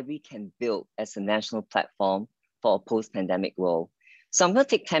the library can build as a national platform for a post-pandemic world. So I'm going to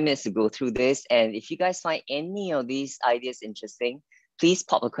take 10 minutes to go through this. And if you guys find any of these ideas interesting, please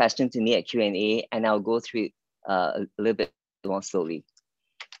pop a question to me at Q&A and I'll go through it a little bit more slowly.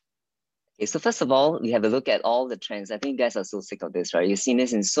 Okay, so first of all, we have a look at all the trends. I think you guys are so sick of this, right? You've seen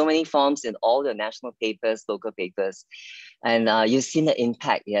this in so many forms in all the national papers, local papers, and you've seen the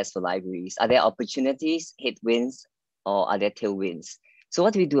impact it has for libraries. Are there opportunities, headwinds, or are there tailwinds? So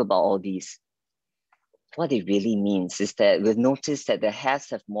what do we do about all these? What it really means is that we've noticed that the haves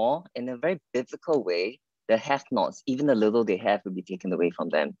have more. In a very biblical way, the have-nots, even the little they have, will be taken away from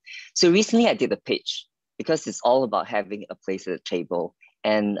them. So recently I did a pitch because it's all about having a place at the table.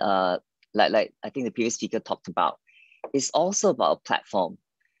 And like I think the previous speaker talked about, it's also about a platform.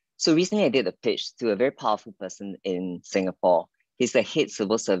 So recently I did a pitch to a very powerful person in Singapore. He's the head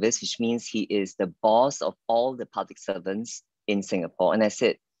civil service, which means he is the boss of all the public servants in Singapore. And I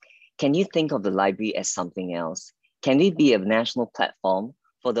said, can you think of the library as something else? Can we be a national platform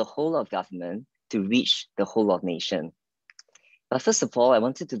for the whole of government to reach the whole of nation? But first of all, I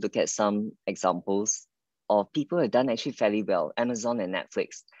wanted to look at some examples of people who have done actually fairly well, Amazon and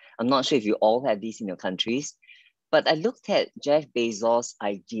Netflix. I'm not sure if you all have these in your countries, but I looked at Jeff Bezos'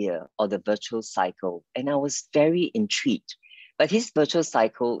 idea of the virtual cycle, and I was very intrigued. But his virtual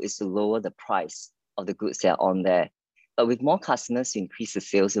cycle is to lower the price of the goods that are on there. But with more customers, you increase the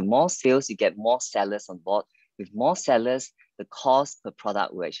sales. With more sales, you get more sellers on board. With more sellers, the cost per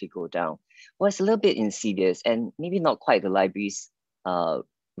product will actually go down. Well, it's a little bit insidious and maybe not quite the library's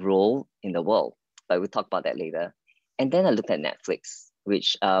role in the world, but we'll talk about that later. And then I looked at Netflix,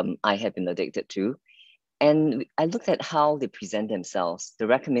 which I have been addicted to. And I looked at how they present themselves, the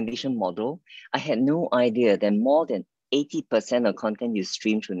recommendation model. I had no idea that more than 80% of content you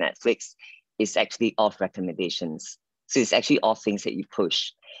stream through Netflix is actually off recommendations. So it's actually off things that you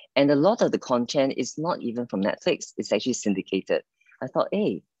push. And a lot of the content is not even from Netflix, it's actually syndicated. I thought,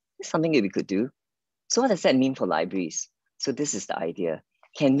 hey, this is something that we could do. So what does that mean for libraries? So this is the idea.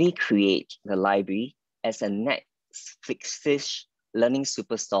 Can we create the library as a Netflix-ish learning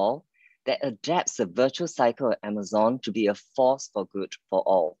superstore that adapts the virtual cycle of Amazon to be a force for good for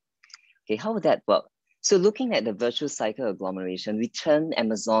all? Okay, how would that work? So looking at the virtual cycle agglomeration, we turn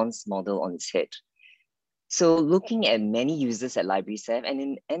Amazon's model on its head. So looking at many users that libraries have, and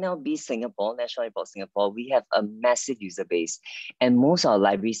in NLB Singapore, National Library of Singapore, we have a massive user base. And most of our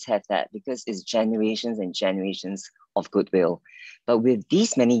libraries have that because it's generations and generations of goodwill. But with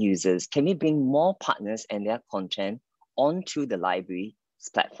these many users, can we bring more partners and their content onto the library's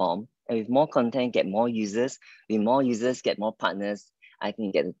platform? And with more content, get more users. With more users, get more partners. I think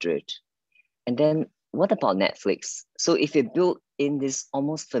you get the drift. And then what about Netflix? So if you build in this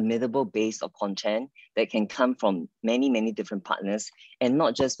almost formidable base of content that can come from many, many different partners, and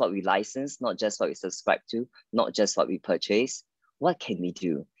not just what we license, not just what we subscribe to, not just what we purchase, what can we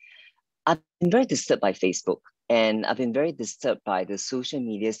do? I've been very disturbed by Facebook, and I've been very disturbed by the social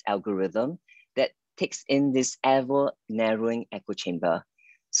media's algorithm that takes in this ever-narrowing echo chamber.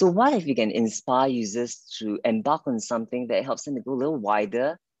 So what if we can inspire users to embark on something that helps them to go a little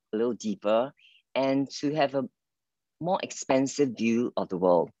wider a little deeper and to have a more expansive view of the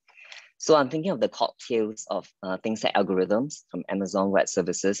world. So I'm thinking of the cocktails of things like algorithms from Amazon Web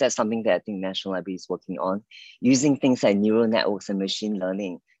Services. That's something that I think National Library is working on, using things like neural networks and machine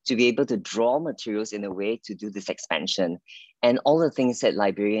learning to be able to draw materials in a way to do this expansion. And all the things that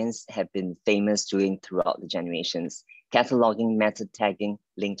librarians have been famous doing throughout the generations, cataloging, meta tagging,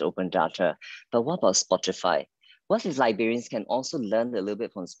 linked open data. But what about Spotify? What if librarians can also learn a little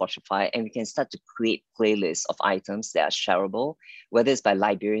bit from Spotify and we can start to create playlists of items that are shareable, whether it's by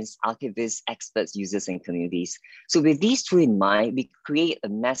librarians, archivists, experts, users, and communities. So with these two in mind, we create a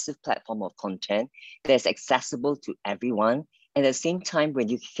massive platform of content that's accessible to everyone. And at the same time, when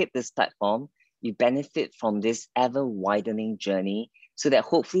you hit this platform, you benefit from this ever widening journey so that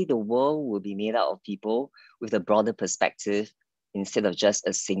hopefully the world will be made out of people with a broader perspective instead of just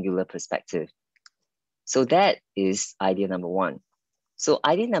a singular perspective. So that is idea number one. So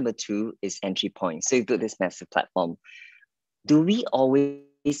idea number two is entry point. So you build this massive platform. Do we always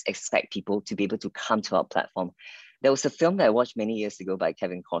expect people to be able to come to our platform? There was a film that I watched many years ago by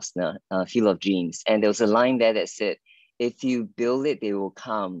Kevin Costner, Field of Dreams. And there was a line there that said, if you build it, they will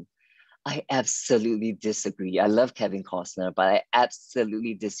come. I absolutely disagree. I love Kevin Costner, but I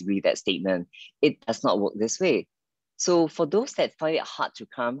absolutely disagree with that statement. It does not work this way. So for those that find it hard to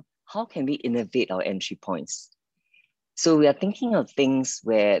come, how can we innovate our entry points? So we are thinking of things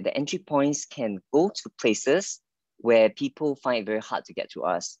where the entry points can go to places where people find it very hard to get to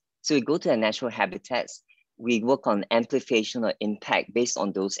us. So we go to their natural habitats, we work on amplification or impact based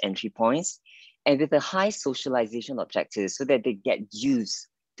on those entry points, and with a high socialization objectives so that they get used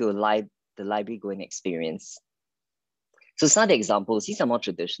to the library going experience. So some of the examples, these are more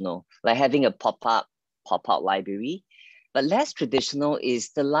traditional, like having a pop-out library. But less traditional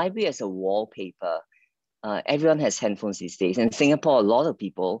is the library as a wallpaper. Everyone has handphones these days. In Singapore, a lot of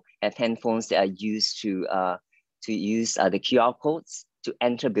people have handphones that are used to use the QR codes to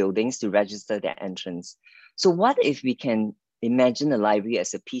enter buildings to register their entrance. So what if we can imagine a library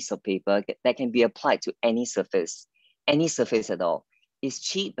as a piece of paper that can be applied to any surface at all? It's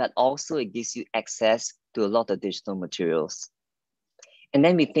cheap, but also it gives you access to a lot of digital materials. And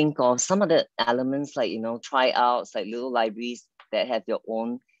then we think of some of the elements like, tryouts, like little libraries that have their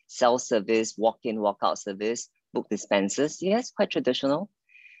own self-service, walk-in, walk-out service, book dispensers. Yes, quite traditional.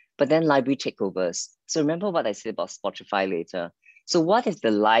 But then library takeovers. So remember what I said about Spotify later. So what if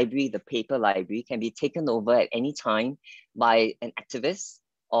the library, the paper library, can be taken over at any time by an activist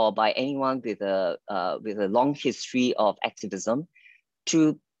or by anyone with a long history of activism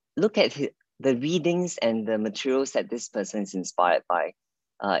to look at the readings and the materials that this person is inspired by.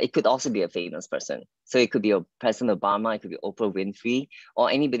 It could also be a famous person. So it could be a President Obama, it could be Oprah Winfrey, or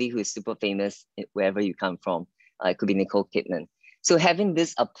anybody who is super famous wherever you come from. It could be Nicole Kidman. So having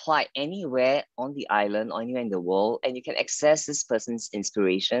this applied anywhere on the island or anywhere in the world, and you can access this person's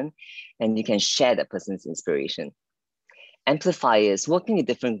inspiration and you can share that person's inspiration. Amplifiers, working with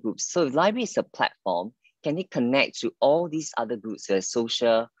different groups. So if library is a platform, can it connect to all these other groups with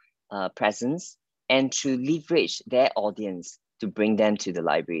social presence and to leverage their audience to bring them to the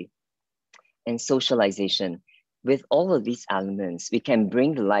library? And socialization. With all of these elements, we can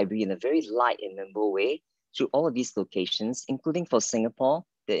bring the library in a very light and nimble way to all of these locations, including for Singapore,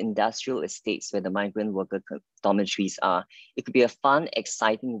 the industrial estates where the migrant worker dormitories are. It could be a fun,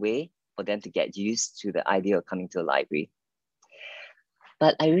 exciting way for them to get used to the idea of coming to a library.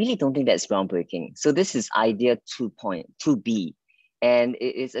 But I really don't think that's groundbreaking. So this is idea 2.2b, and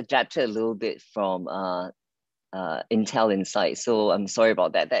it is adapted a little bit from Intel Insight. So I'm sorry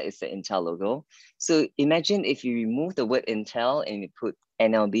about that. That is the Intel logo. So imagine if you remove the word Intel and you put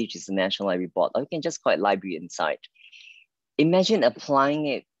NLB, which is the National Library Board, or you can just call it Library Insight. Imagine applying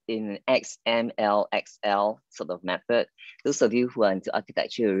it in an XML, sort of method. Those of you who are into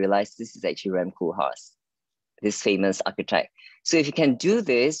architecture will realize this is actually Rem Koolhaas, this famous architect. So if you can do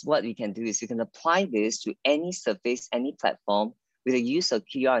this, what we can do is you can apply this to any surface, any platform with the use of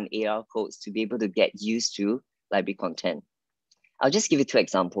QR and AR codes to be able to get used to library content. I'll just give you two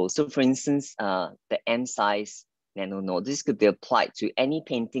examples. So for instance, the M size nano node, this could be applied to any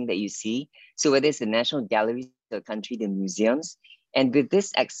painting that you see. So whether it's the national galleries of the country, the museums, and with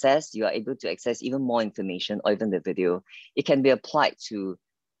this access, you are able to access even more information or even the video. It can be applied to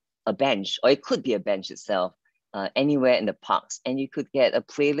a bench, or it could be a bench itself, anywhere in the parks. And you could get a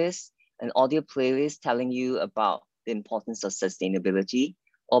playlist, an audio playlist telling you about the importance of sustainability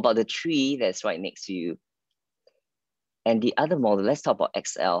or about the tree that's right next to you. And the other model, let's talk about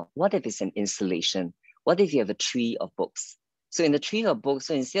XL. What if it's an installation? What if you have a tree of books? So in the tree of books,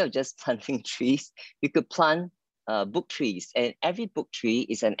 so instead of just planting trees, you could plant book trees, and every book tree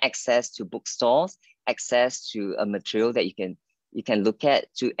is an access to bookstores, access to a material that you can look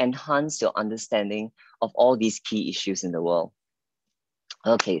at to enhance your understanding of all these key issues in the world.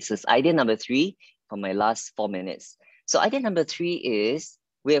 Okay, so it's idea number 3 for my last 4 minutes. So idea number 3 is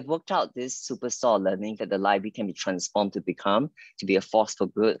we have worked out this superstore of learning that the library can be transformed to be a force for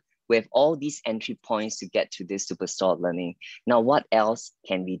good. We have all these entry points to get to this superstore of learning. Now, what else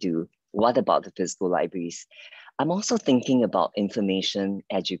can we do? What about the physical libraries? I'm also thinking about information,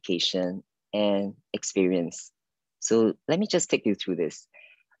 education, and experience. So let me just take you through this.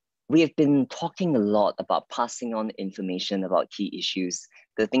 We have been talking a lot about passing on information about key issues,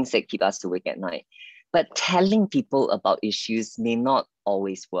 the things that keep us awake at night. But telling people about issues may not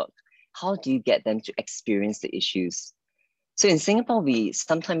always work. How do you get them to experience the issues? So in Singapore, we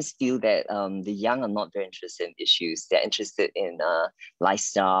sometimes feel that the young are not very interested in issues. They're interested in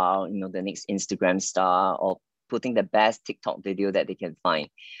lifestyle, the next Instagram star, or putting the best TikTok video that they can find.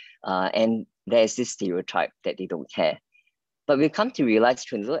 And there's this stereotype that they don't care. But we've come to realize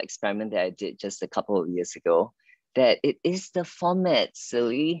through a little experiment that I did just a couple of years ago, that it is the format,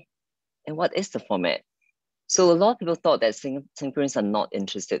 silly. And what is the format? So a lot of people thought that Singaporeans are not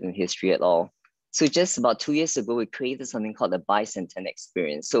interested in history at all. So just about 2 years ago, we created something called the Bicentennial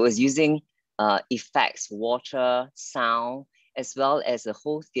Experience. So it was using effects, water, sound, as well as a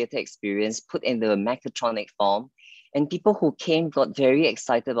whole theatre experience put in the mechatronic form. And people who came got very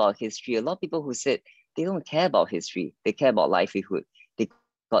excited about history. A lot of people who said they don't care about history, they care about livelihood. They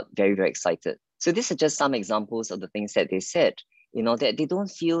got very, very excited. So these are just some examples of the things that they said, that they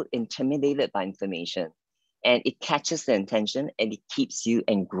don't feel intimidated by information, and it catches their attention and it keeps you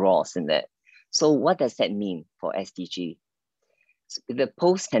engrossed in that. So what does that mean for SDG? So in the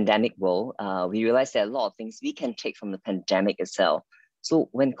post-pandemic world, we realized that a lot of things we can take from the pandemic itself. So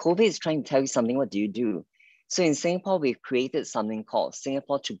when COVID is trying to tell you something, what do you do? So in Singapore, we've created something called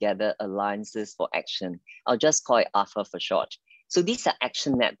Singapore Together Alliances for Action. I'll just call it IFLA for short. So these are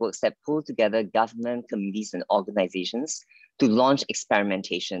action networks that pull together government, communities, and organizations to launch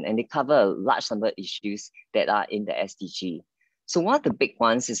experimentation, and they cover a large number of issues that are in the SDG. So one of the big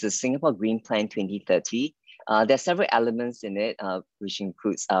ones is the Singapore Green Plan 2030. There are several elements in it, which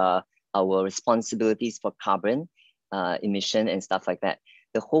includes our responsibilities for carbon emission and stuff like that.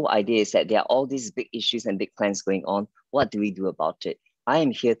 The whole idea is that there are all these big issues and big plans going on. What do we do about it? I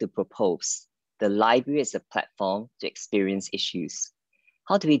am here to propose the library as a platform to experience issues.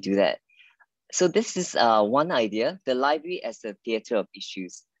 How do we do that? So this is one idea, the library as a theatre of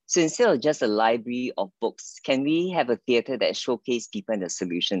issues. So instead of just a library of books, can we have a theatre that showcases people and the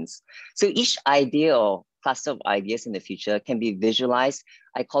solutions? So each idea or cluster of ideas in the future can be visualized.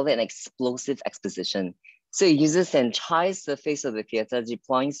 I call it an explosive exposition. So it uses the entire surface of the theatre,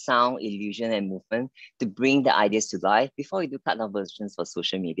 deploying sound, illusion, and movement to bring the ideas to life before we do cut-down versions for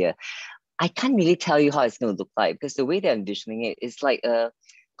social media. I can't really tell you how it's going to look like, because the way they're envisioning it is like a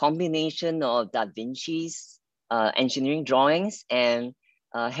combination of Da Vinci's engineering drawings and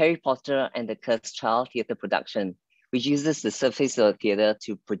Harry Potter and the Cursed Child theatre production, which uses the surface of the theatre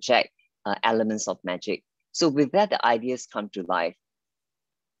to project elements of magic. So with that, the ideas come to life.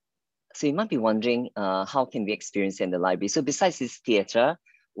 So you might be wondering, how can we experience it in the library? So besides this theatre,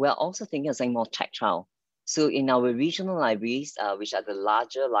 we're also thinking of something more tactile. So in our regional libraries, which are the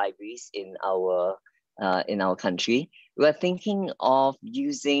larger libraries in our country, we're thinking of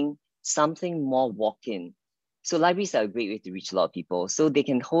using something more walk-in. So libraries are a great way to reach a lot of people. So they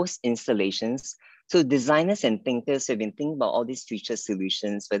can host installations. So designers and thinkers have been thinking about all these future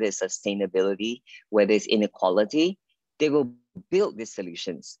solutions, whether it's sustainability, whether it's inequality, they will build these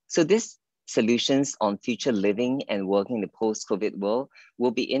solutions. So these solutions on future living and working in the post-COVID world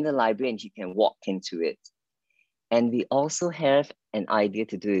will be in the library and you can walk into it. And we also have an idea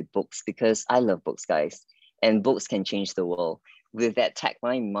to do with books, because I love books, guys, and books can change the world. With that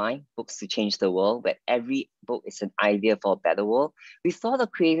tagline in mind, books to change the world, where every book is an idea for a better world, we thought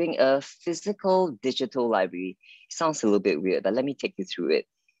of creating a physical digital library. It sounds a little bit weird, but let me take you through it.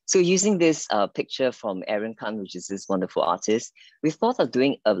 So using this picture from Aaron Khan, which is this wonderful artist, we thought of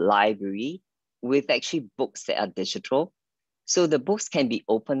doing a library with actually books that are digital. So the books can be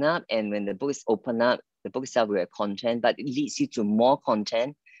opened up, and when the book is opened up, the book itself will have content, but it leads you to more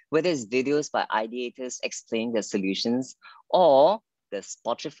content, whether it's videos by ideators explaining the solutions, or the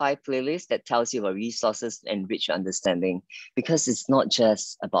Spotify playlist that tells you about resources to enrich your understanding. Because it's not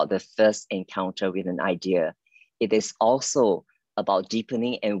just about the first encounter with an idea. It is also about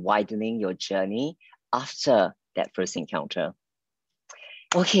deepening and widening your journey after that first encounter.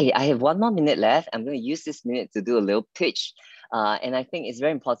 Okay, I have 1 more minute left. I'm going to use this minute to do a little pitch. And I think it's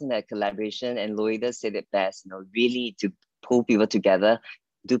very important that collaboration, and Loida said it best, really to pull people together,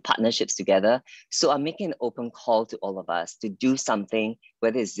 do partnerships together. So I'm making an open call to all of us to do something,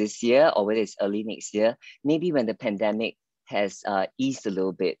 whether it's this year or whether it's early next year, maybe when the pandemic has eased a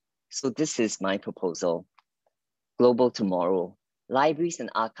little bit. So this is my proposal. Global Tomorrow. Libraries and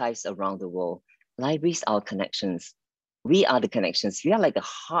archives around the world. Libraries are connections. We are the connections. We are like the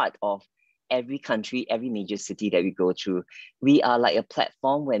heart of every country, every major city that we go through. We are like a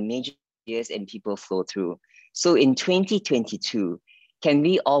platform where major ideas and people flow through. So in 2022, can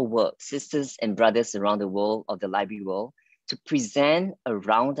we all work, sisters and brothers around the world, of the library world, to present a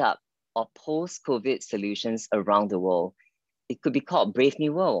roundup of post-COVID solutions around the world? It could be called Brave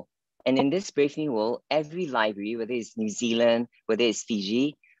New World. And in this Brave New World, every library, whether it's New Zealand, whether it's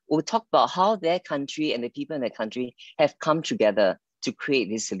Fiji, will talk about how their country and the people in their country have come together to create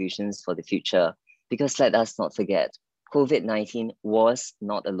these solutions for the future. Because let us not forget, COVID-19 was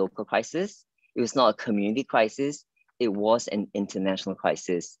not a local crisis. It was not a community crisis. It was an international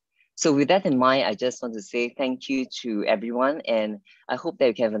crisis. So with that in mind, I just want to say thank you to everyone. And I hope that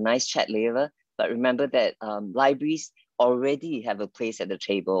we can have a nice chat later. But remember that libraries already have a place at the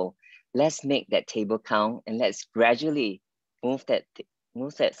table. Let's make that table count, and let's gradually move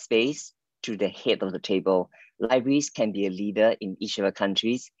that space to the head of the table. Libraries can be a leader in each of our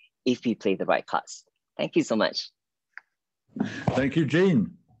countries if we play the right cards. Thank you so much. Thank you,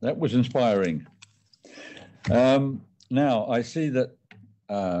 Jean. That was inspiring. Now, I see that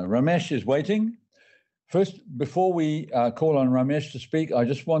Ramesh is waiting. First, before we call on Ramesh to speak, I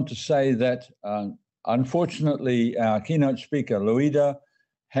just want to say that unfortunately, our keynote speaker, Loida,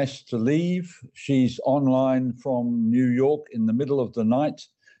 has to leave. She's online from New York in the middle of the night.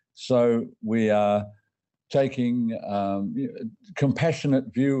 So we are taking a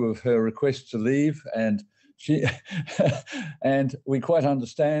compassionate view of her request to leave, and and we quite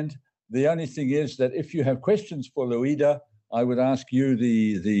understand. The only thing is that if you have questions for Loida, I would ask you,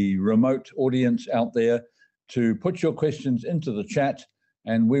 the remote audience out there, to put your questions into the chat,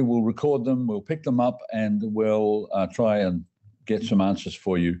 and we will record them, we'll pick them up, and we'll try and get some answers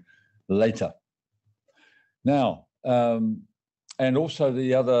for you later. Now, and also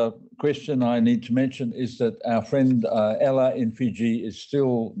the other question I need to mention is that our friend Ella in Fiji is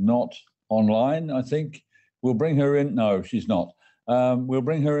still not online, I think. We'll bring her in. No, she's not. We'll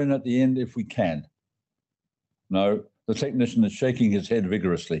bring her in at the end if we can. No, the technician is shaking his head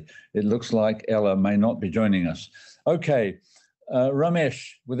vigorously. It looks like Ella may not be joining us. Okay,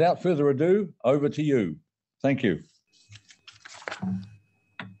 Ramesh, without further ado, over to you. Thank you.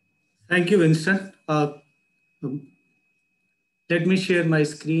 Thank you, Winston. Let me share my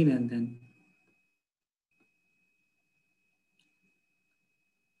screen and then.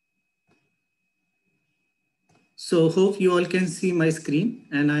 So hope you all can see my screen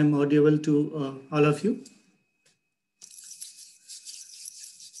and I'm audible to all of you.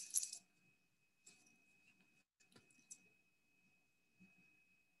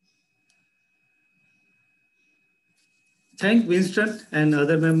 Thank Winston and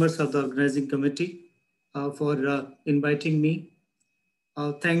other members of the organizing committee for inviting me.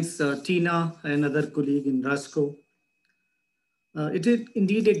 Thanks Tina and other colleague in RSCAO. It is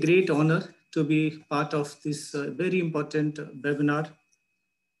indeed a great honor to be part of this very important webinar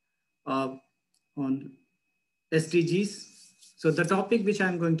on SDGs. So the topic which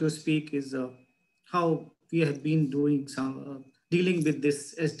I'm going to speak is how we have been doing some dealing with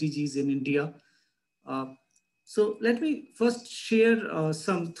this SDGs in India. So let me first share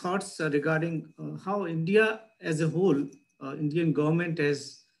some thoughts regarding how India as a whole, Indian government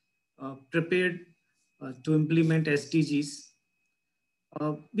has prepared to implement SDGs.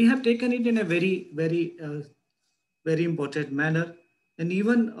 We have taken it in a very, very important manner. And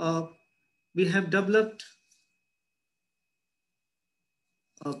even we have developed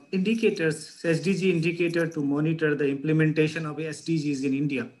indicators, SDG indicator to monitor the implementation of SDGs in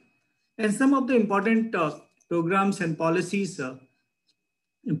India. And some of the important programs and policies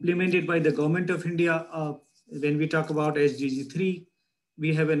implemented by the government of India. When we talk about SDG 3,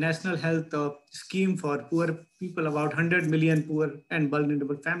 we have a national health scheme for poor people, about 100 million poor and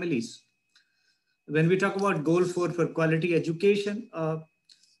vulnerable families. When we talk about goal 4 for quality education,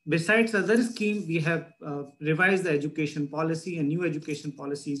 besides other scheme, we have revised the education policy and new education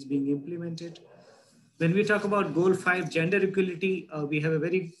policies being implemented. When we talk about goal 5, gender equality, we have a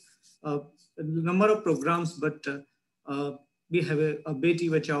very number of programs, but we have a Beti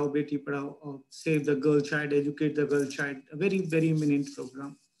Bachao, Beti Padhao, Save the Girl Child, Educate the Girl Child, a very, very eminent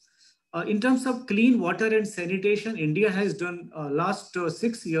program. In terms of clean water and sanitation, India has done last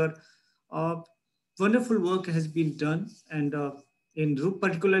 6 years wonderful work has been done, and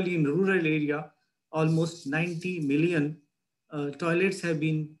particularly in rural area, almost 90 million toilets have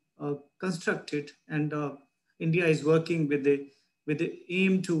been constructed, and India is working with the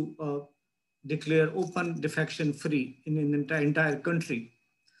aim to declare open defecation free in the entire country.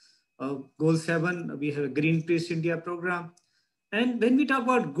 Goal 7, we have a Green Place India program. And when we talk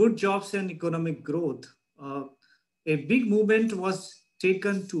about good jobs and economic growth, a big movement was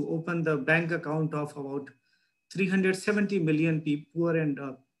taken to open the bank account of about 370 million poor and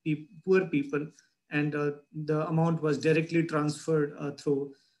poor people, and the amount was directly transferred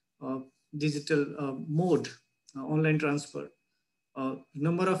through digital mode, online transfer.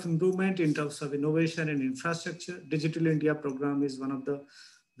 Number of improvement in terms of innovation and infrastructure. Digital India program is one of the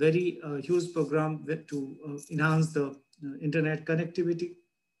very huge program to enhance the internet connectivity.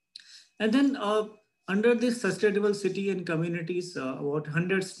 And then under this sustainable city and communities, about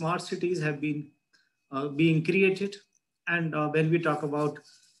 100 smart cities have been being created. And when we talk about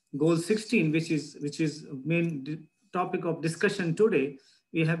goal 16, which is main topic of discussion today,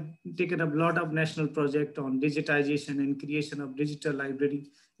 we have taken up a lot of national project on digitization and creation of digital library,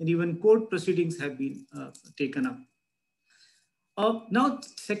 and even court proceedings have been taken up. Now,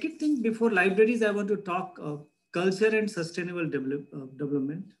 second thing before libraries, I want to talk culture and sustainable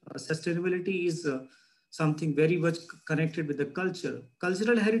development. Sustainability is something very much connected with the culture.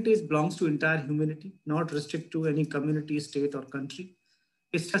 Cultural heritage belongs to entire humanity, not restricted to any community, state, or country.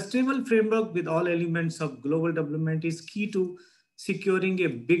 A sustainable framework with all elements of global development is key to securing a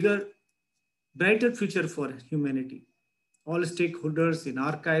bigger, brighter future for humanity. All stakeholders in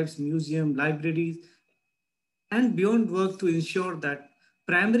archives, museums, libraries, and beyond work to ensure that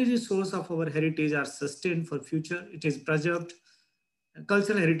primary resource of our heritage are sustained for future. It is preserved.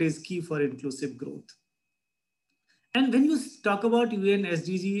 Cultural heritage is key for inclusive growth. And when you talk about UN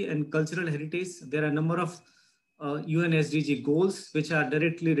SDG and cultural heritage, there are a number of UN SDG goals which are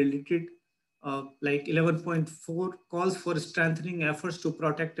directly related. Like 11.4 calls for strengthening efforts to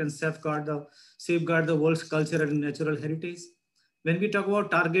protect and safeguard the world's cultural and natural heritage. When we talk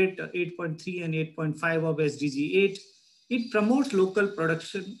about target 8.3 and 8.5 of SDG 8, it promotes local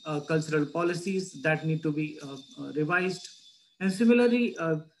production, cultural policies that need to be revised. And similarly,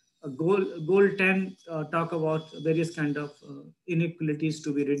 goal 10 talk about various kind of inequalities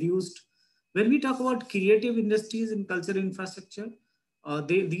to be reduced. When we talk about creative industries and cultural infrastructure,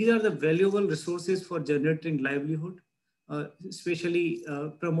 these are the valuable resources for generating livelihood, especially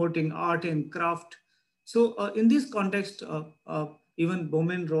promoting art and craft. So in this context, even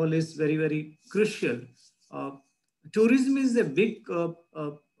women's role is very, very crucial. Tourism is a big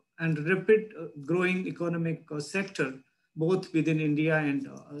and rapid growing economic sector, both within India and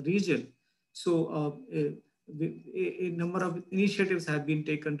region. So a number of initiatives have been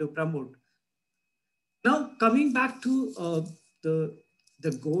taken to promote. Now, coming back to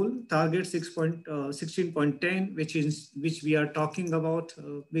the goal, target 16.10, which we are talking about,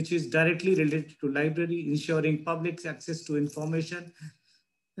 which is directly related to library, ensuring public access to information,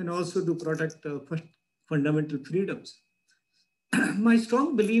 and also to protect fundamental freedoms. My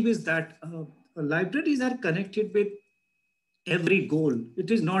strong belief is that libraries are connected with every goal. It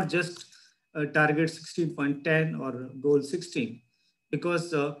is not just target 16.10 or goal 16,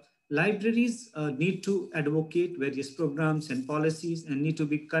 because libraries need to advocate various programs and policies and need to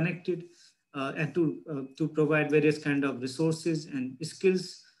be connected and to provide various kind of resources and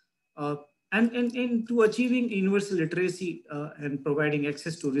skills and to achieving universal literacy and providing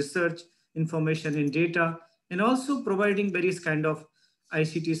access to research, information and data, and also providing various kind of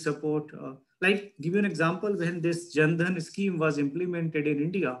ICT support. Like give you an example, when this Jan Dhan scheme was implemented in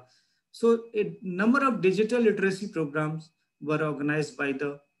India, so a number of digital literacy programs were organized by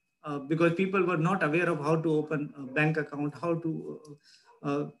the because people were not aware of how to open a bank account, how to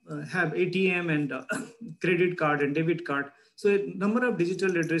have ATM and credit card and debit card. So a number of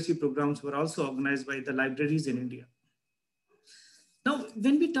digital literacy programs were also organized by the libraries in India. Now,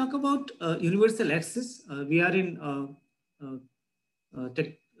 when we talk about universal access, we are in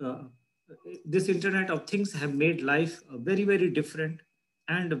this Internet of Things have made life very, very different.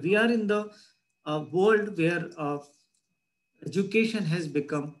 And we are in the world where education has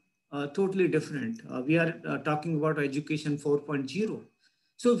become totally different. We are talking about education 4.0.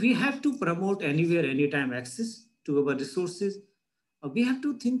 So we have to promote anywhere, anytime access to our resources. We have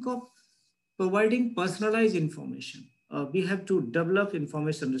to think of providing personalized information. We have to develop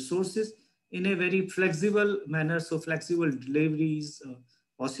information resources in a very flexible manner, so flexible delivery is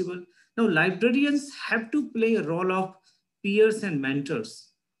possible. Now, librarians have to play a role of peers and mentors.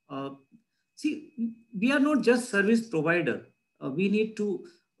 See, we are not just service provider. We need to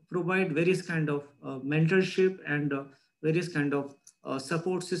provide various kind of mentorship and various kind of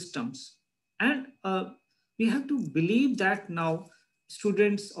support systems. And we have to believe that now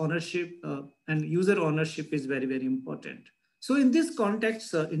students' ownership and user ownership is very, very important. So in this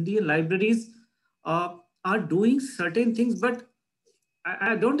context, Indian libraries are doing certain things, but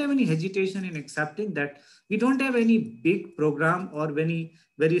I don't have any hesitation in accepting that we don't have any big program or any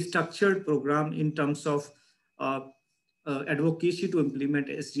very structured program in terms of advocacy to implement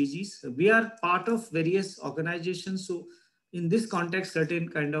SDGs. We are part of various organizations. So in this context, certain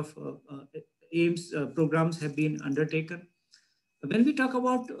kind of aims, programs have been undertaken. When we talk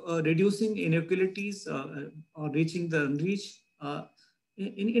about reducing inequalities or reaching the unreached,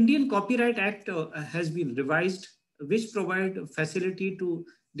 in Indian Copyright Act has been revised, which provide facility to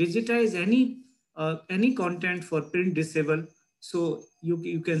digitize any content for print disabled. So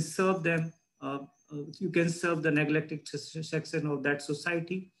you can serve them, you can serve the neglected section of that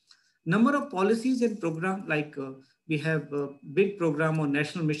society. Number of policies and program, like we have a big program on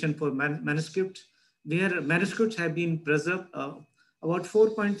National Mission for Manuscripts, where manuscripts have been preserved. About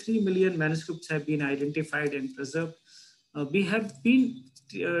 4.3 million manuscripts have been identified and preserved. We have been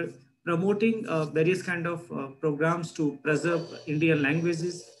promoting various kind of programs to preserve Indian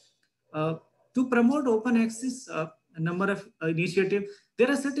languages. To promote open access, a number of initiatives.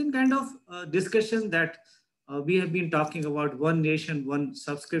 There are certain kind of discussion that we have been talking about one nation, one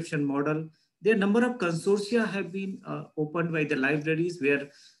subscription model. There are number of consortia have been opened by the libraries where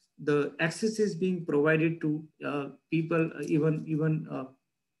the access is being provided to people even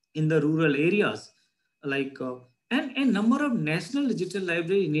in the rural areas, like and a number of national digital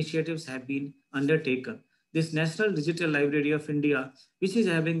library initiatives have been undertaken. This National Digital Library of India, which is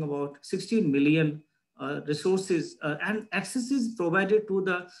having about 16 million resources and access is provided to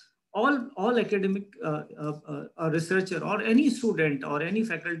the all academic researcher or any student or any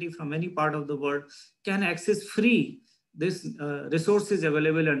faculty from any part of the world can access free this resources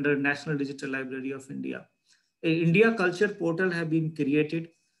available under National Digital Library of India. A India Culture Portal have been created,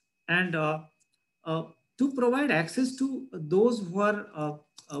 and to provide access to those who are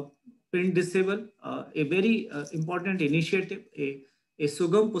print disabled, a very important initiative, a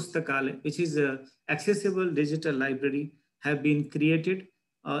Sugam Pustakale, which is a accessible digital library, have been created.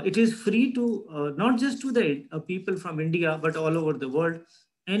 It is free to not just to the people from India, but all over the world.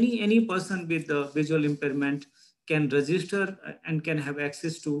 Any person with visual impairment can register and can have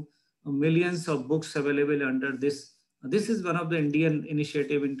access to millions of books available under this. This is one of the Indian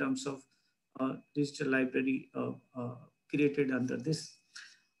initiative in terms of digital library created under this.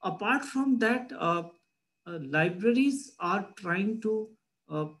 Apart from that, libraries are trying to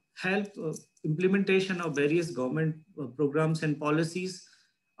help implementation of various government programs and policies.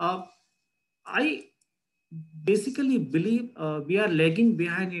 I basically believe we are lagging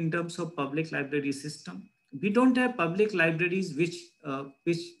behind in terms of public library system. We don't have public libraries which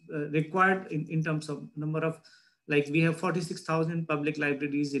required in terms of number of, like we have 46,000 public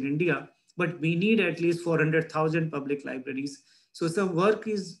libraries in India, but we need at least 400,000 public libraries. So some work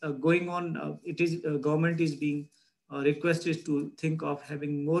is going on. Government is being requested to think of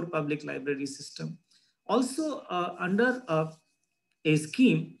having more public library system. Also under a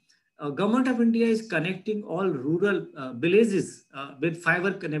scheme, Government of India is connecting all rural villages with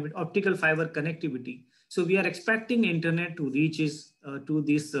optical fiber connectivity. So we are expecting internet to reach to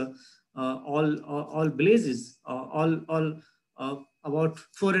these all villages, about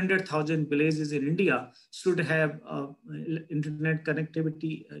 400,000 villages in India should have internet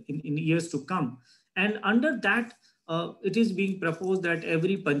connectivity in years to come. And under that, it is being proposed that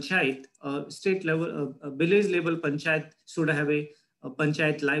every panchayat, state level, village level panchayat should have a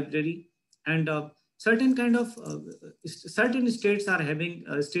panchayat library, and certain kind of certain states are having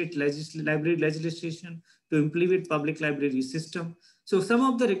state library legislation to implement public library system. So some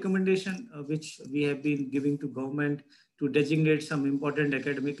of the recommendation which we have been giving to government to designate some important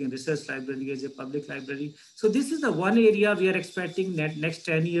academic and research library as a public library. So this is the one area we are expecting that next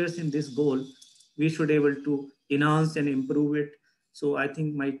 10 years in this goal, we should be able to enhance and improve it. So I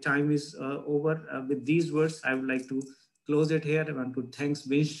think my time is over. With these words, I would like to close it here. I want to thank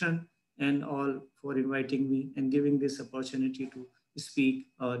Winston and all for inviting me and giving this opportunity to speak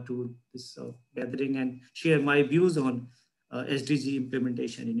to this gathering and share my views on SDG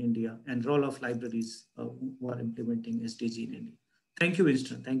implementation in India and role of libraries who are implementing SDG in India. Thank you,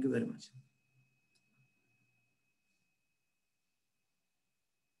 Winston. Thank you very much.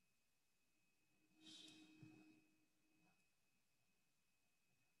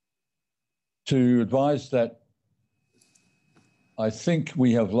 To advise that I think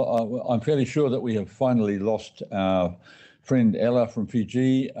we have, I'm fairly sure that we have finally lost our friend Ella from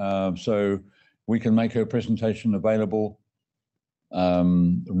Fiji, so we can make her presentation available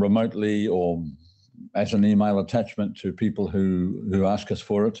remotely or as an email attachment to people who ask us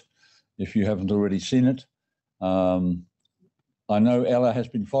for it, if you haven't already seen it. I know Ella has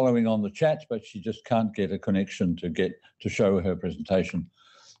been following on the chat, but she just can't get a connection to show her presentation.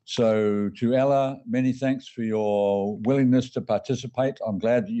 So to Ella, many thanks for your willingness to participate. I'm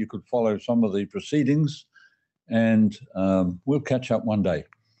glad that you could follow some of the proceedings, and we'll catch up one day.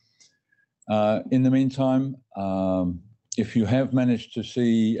 In the meantime, if you have managed to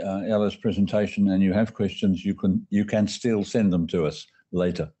see Ella's presentation and you have questions, you can still send them to us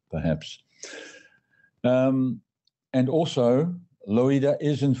later, perhaps. And also, Loida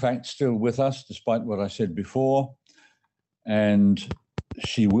is in fact still with us, despite what I said before, and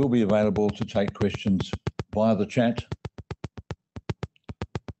she will be available to take questions via the chat.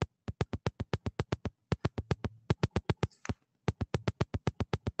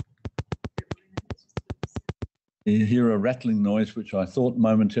 You hear a rattling noise, which I thought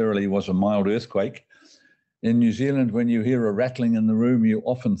momentarily was a mild earthquake. In New Zealand, when you hear a rattling in the room, you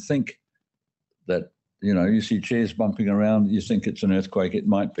often think that, you know, you see chairs bumping around, you think it's an earthquake, it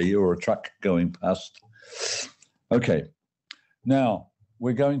might be, or a truck going past. Okay, now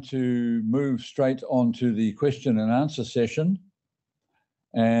we're going to move straight on to the question and answer session.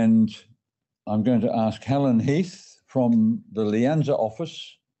 And I'm going to ask Helen Heath from the LIANZA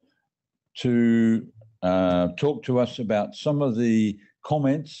office to talk to us about some of the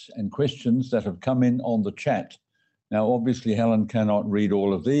comments and questions that have come in on the chat. Now, obviously, Helen cannot read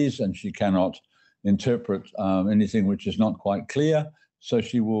all of these and she cannot interpret anything which is not quite clear. So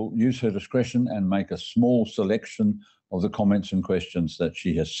she will use her discretion and make a small selection of the comments and questions that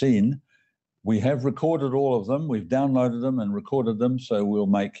she has seen. We have recorded all of them. We've downloaded them and recorded them. So we'll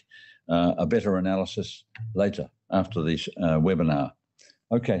make a better analysis later after this webinar.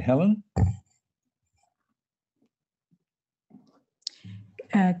 Okay, Helen.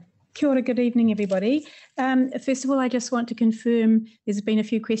 Kia ora, good evening, everybody. First of all, I just want to confirm there's been a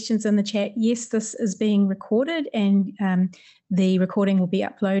few questions in the chat. Yes, this is being recorded, and the recording will be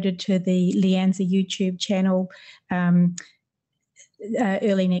uploaded to the LIANZA YouTube channel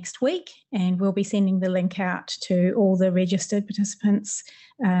early next week, and we'll be sending the link out to all the registered participants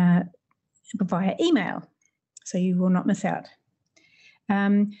via email, so you will not miss out.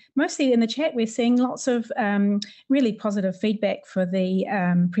 Mostly in the chat, we're seeing lots of really positive feedback for the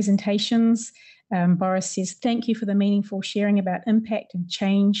presentations. Boris says, thank you for the meaningful sharing about impact and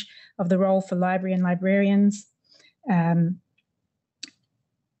change of the role for library and librarians.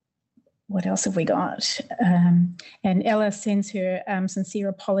 What else have we got? And Ella sends her sincere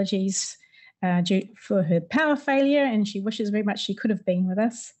apologies for her power failure, and she wishes very much she could have been with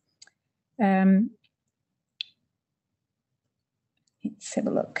us. Let's have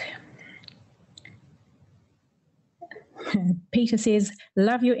a look. Peter says,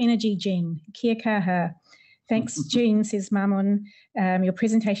 love your energy, Jean. Kia kaha. Thanks, Jean, says Mamun. Your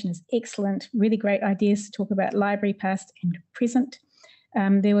presentation is excellent. Really great ideas to talk about library past and present.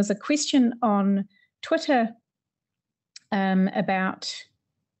 There was a question on Twitter about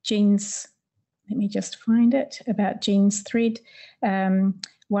Jean's, let me just find it, about Jean's thread,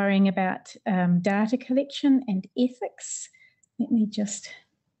 worrying about data collection and ethics. Let me just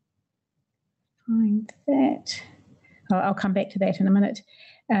find that. I'll come back to that in a minute.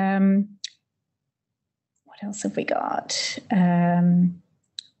 What else have we got? And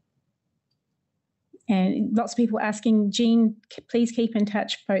lots of people asking, Jean, please keep in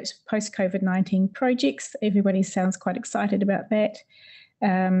touch post-COVID-19 projects. Everybody sounds quite excited about that.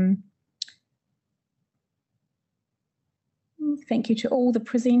 Thank you to all the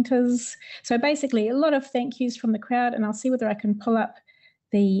presenters. So basically a lot of thank yous from the crowd, and I'll see whether I can pull up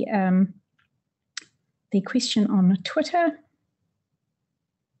the question on Twitter.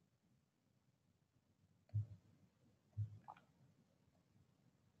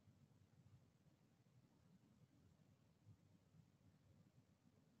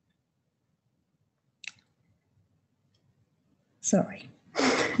 Sorry.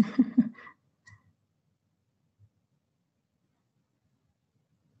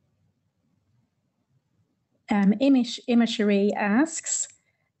 Emma Cherie asks,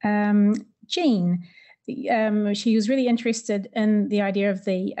 Jean, she was really interested in the idea of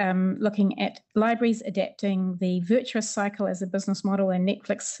the looking at libraries adapting the virtuous cycle as a business model and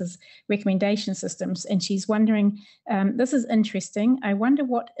Netflix's recommendation systems. And she's wondering, this is interesting. I wonder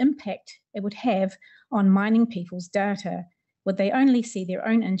what impact it would have on mining people's data. Would they only see their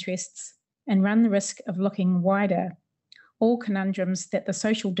own interests and run the risk of looking wider? All conundrums that the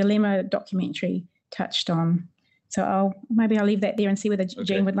Social Dilemma documentary touched on. So maybe I'll leave that there and see whether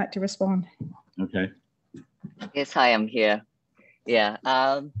Jane would like to respond. Okay. Yes, hi, I'm here. Yeah,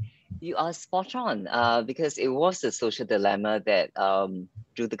 you are spot on because it was a social dilemma that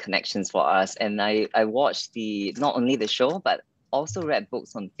drew the connections for us. And I watched not only the show, but also read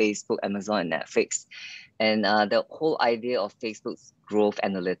books on Facebook, Amazon, and Netflix, and the whole idea of Facebook's growth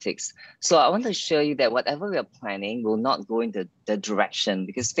analytics. So I want to show you that whatever we are planning will not go in the direction,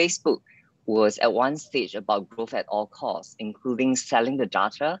 because Facebook was at one stage about growth at all costs, including selling the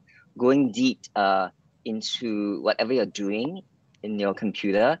data, going deep into whatever you're doing in your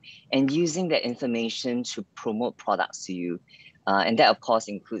computer, and using that information to promote products to you. And that, of course,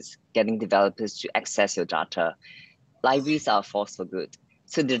 includes getting developers to access your data. Libraries are a force for good.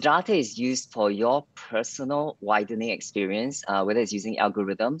 So the data is used for your personal widening experience, whether it's using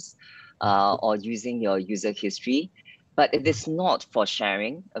algorithms or using your user history. But it is not for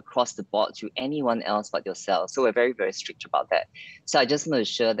sharing across the board to anyone else but yourself. So we're very, very strict about that. So I just want to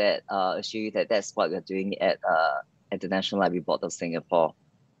assure you that that's what we're doing at the National Library Board of Singapore.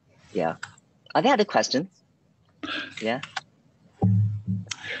 Yeah. Are there other questions? Yeah.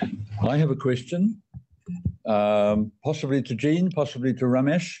 I have a question, possibly to Jean, possibly to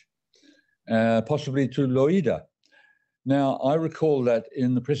Ramesh, possibly to Loida. Now, I recall that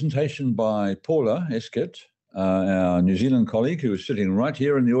in the presentation by Paula Eskett, our New Zealand colleague who is sitting right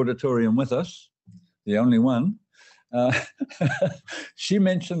here in the auditorium with us, the only one, she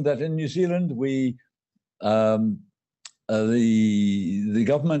mentioned that in New Zealand, the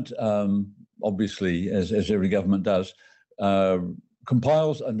government, obviously, as every government does,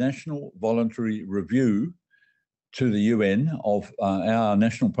 compiles a national voluntary review to the UN of our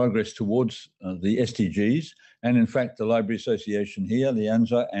national progress towards the SDGs. And in fact, the Library Association here,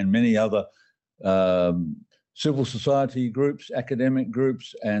 LIANZA, and many other civil society groups, academic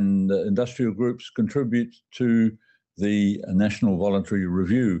groups, and industrial groups contribute to the National Voluntary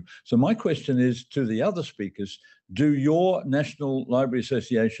Review. So my question is to the other speakers, do your national library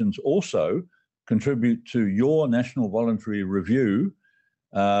associations also contribute to your National Voluntary Review,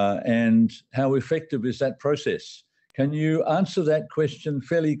 and how effective is that process? Can you answer that question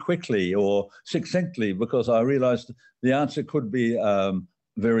fairly quickly or succinctly, because I realized the answer could be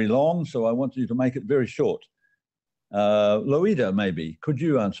very long, so I want you to make it very short. Loida, maybe, could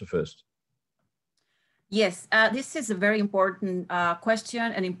you answer first? Yes, this is a very important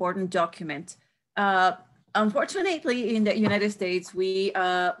question, an important document. Unfortunately, in the United States, we,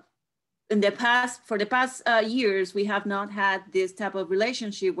 for the past years, we have not had this type of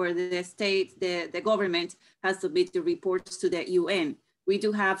relationship where the state, the government has submitted reports to the UN. We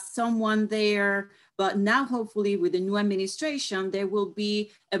do have someone there, but now hopefully with the new administration, there will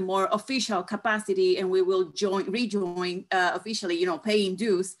be a more official capacity and we will rejoin officially, paying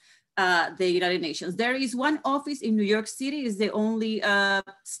dues the United Nations. There is one office in New York City, is the only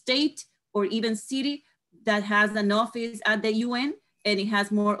state or even city that has an office at the UN, and it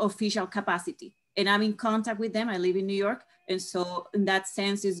has more official capacity. And I'm in contact with them. I live in New York. And so in that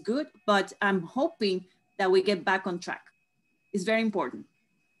sense is good, but I'm hoping that we get back on track. It's very important.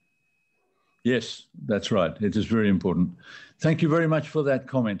 Yes, that's right. It is very important. Thank you very much for that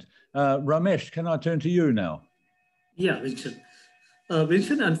comment. Ramesh, can I turn to you now? Yeah, Richard.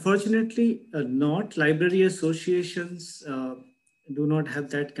 Richard, unfortunately, not library associations do not have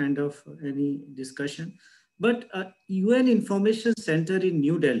that kind of any discussion. But UN Information Center in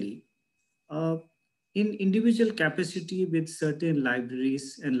New Delhi, in individual capacity with certain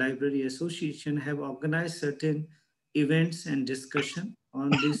libraries and library association have organized certain events and discussion on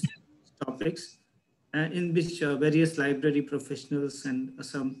these topics, in which various library professionals and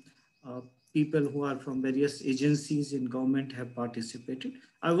some people who are from various agencies in government have participated.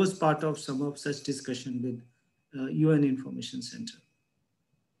 I was part of some of such discussion with UN Information Center.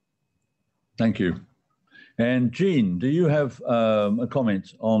 Thank you. And Jean, do you have a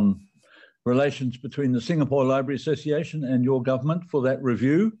comment on relations between the Singapore Library Association and your government for that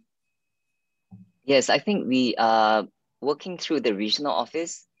review? Yes, I think we are working through the regional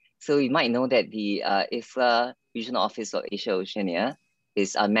office. So you might know that the IFLA Regional Office of Asia and Oceania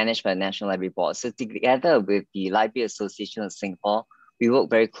is managed by the National Library Board. So together with the Library Association of Singapore, we work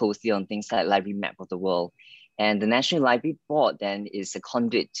very closely on things like Library Map of the World. And the National Library Board then is a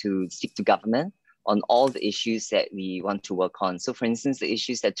conduit to speak to government on all the issues that we want to work on. So for instance, the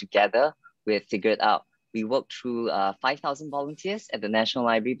issues that together we have figured out, we worked through 5,000 volunteers at the National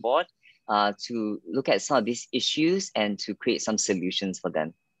Library Board to look at some of these issues and to create some solutions for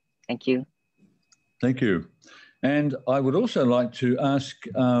them. Thank you. Thank you. And I would also like to ask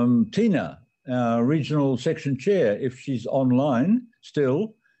Tina, our regional section chair, if she's online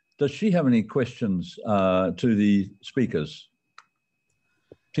still, does she have any questions to the speakers?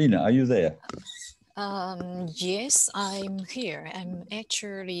 Tina, are you there? Yes, I'm here. I'm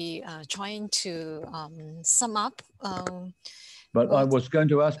actually trying to sum up. But I was going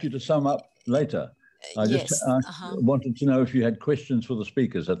to ask you to sum up later. I yes. just wanted to know if you had questions for the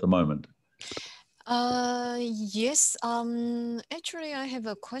speakers at the moment. Yes. Actually, I have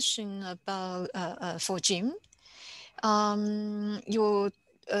a question about for Jim. Your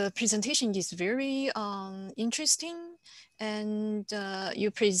presentation is very interesting, and you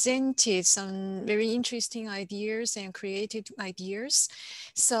presented some very interesting ideas and creative ideas.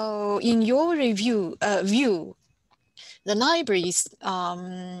 So, in your view, the libraries,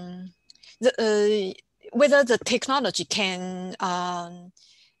 whether the technology can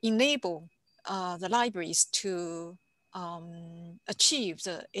enable the libraries to achieve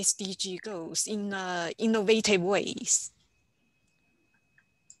the SDG goals in innovative ways.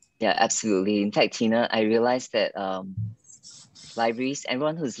 Yeah, absolutely. In fact, Tina, I realized that libraries,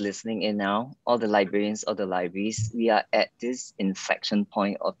 everyone who's listening in now, all the librarians, all the libraries, we are at this inflection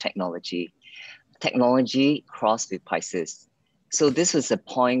point of technology. Technology crossed with prices. So this was a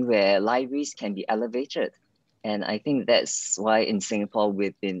point where libraries can be elevated. And I think that's why in Singapore,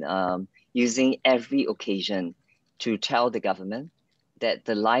 we've been using every occasion to tell the government that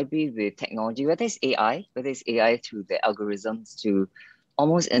the library with technology, whether it's AI through the algorithms, to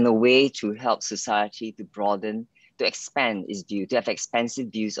almost in a way to help society to broaden, to expand its view, to have expansive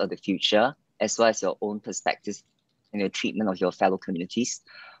views of the future, as well as your own perspectives and your treatment of your fellow communities,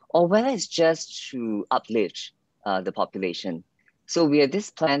 or whether it's just to uplift the population. So we have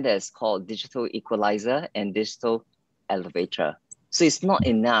this plan that's called Digital Equalizer and Digital Elevator. So it's not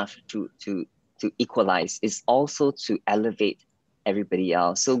enough to equalize, it's also to elevate everybody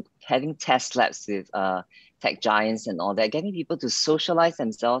else. So having test labs with tech giants and all that, getting people to socialize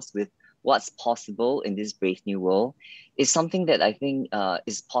themselves with what's possible in this brave new world is something that I think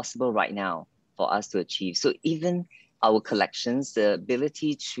is possible right now for us to achieve. So even our collections, the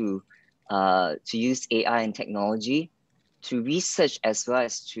ability to use AI and technology to research as well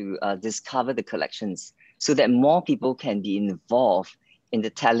as to discover the collections so that more people can be involved in the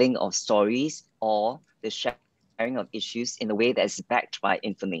telling of stories or the sharing of issues in a way that's backed by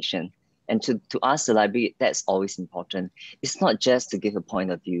information. And to us, the library, that's always important. It's not just to give a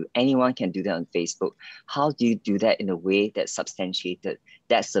point of view. Anyone can do that on Facebook. How do you do that in a way that's substantiated?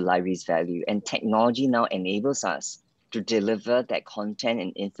 That's the library's value. And technology now enables us to deliver that content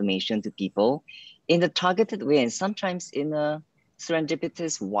and information to people in a targeted way and sometimes in a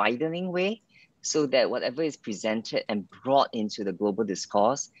serendipitous widening way, so that whatever is presented and brought into the global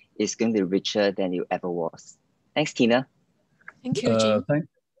discourse is going to be richer than it ever was. Thanks, Tina. Thank you, Jean.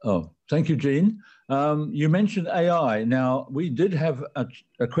 Thank you, Jean. You mentioned AI. Now, we did have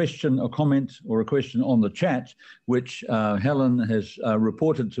a question, a comment, or a question on the chat, which Helen has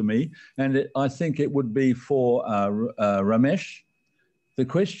reported to me, and I think it would be for Ramesh. The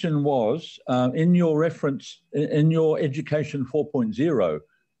question was, in your reference, in your Education 4.0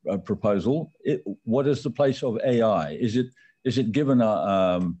 proposal, what is the place of AI? Is it given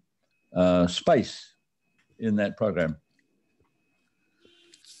a space in that program?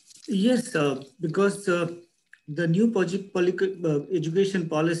 Yes, because the new education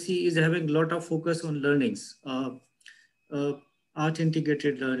policy is having a lot of focus on learnings, art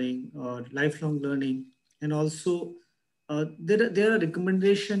integrated learning, or lifelong learning, and also there are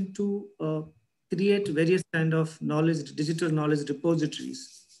recommendations to create various kind of knowledge, digital knowledge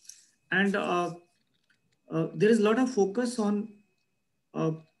repositories, and there is a lot of focus on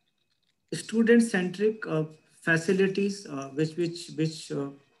student-centric facilities,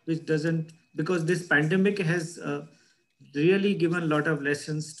 which doesn't, because this pandemic has really given a lot of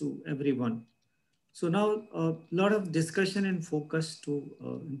lessons to everyone. So now a lot of discussion and focus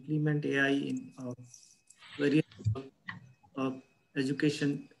to implement AI in various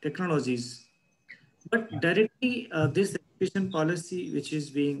education technologies. But directly this education policy, which is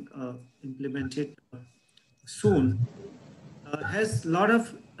being implemented soon, has a lot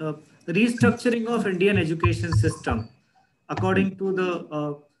of restructuring of Indian education system. According to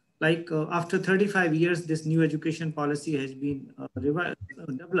the, after 35 years, this new education policy has been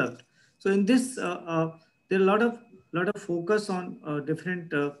developed. So in this, there are a lot of focus on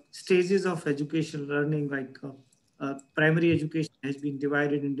different stages of education learning, like primary education has been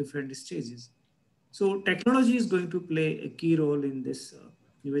divided in different stages. So technology is going to play a key role in this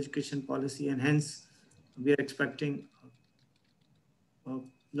new education policy, and hence we are expecting a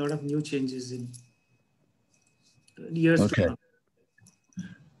lot of new changes in years to come.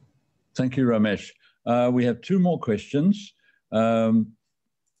 Thank you, Ramesh. We have two more questions.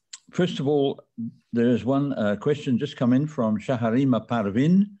 first of all, there is one question just come in from Shaharima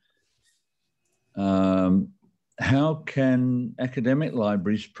Parvin. How can academic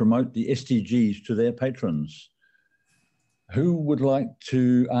libraries promote the SDGs to their patrons? Who would like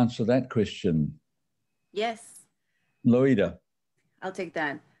to answer that question? Yes. Loida. I'll take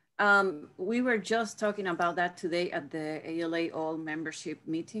that. We were just talking about that today at the ALA All Membership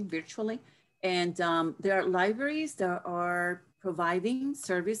meeting virtually. And there are libraries that are providing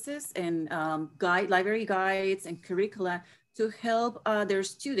services and library guides and curricula to help their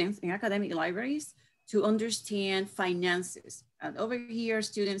students in academic libraries to understand finances. And over here,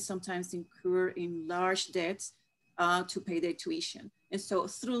 students sometimes incur in large debts to pay their tuition. And so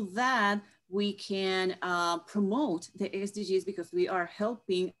through that, we can promote the SDGs because we are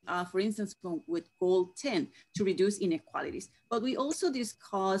helping, for instance, with goal 10 to reduce inequalities. But we also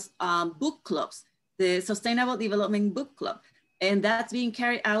discuss book clubs, the Sustainable Development Book Club. And that's being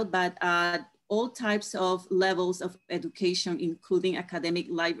carried out by all types of levels of education, including academic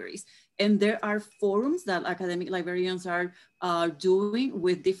libraries. And there are forums that academic librarians are doing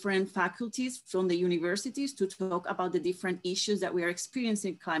with different faculties from the universities to talk about the different issues that we are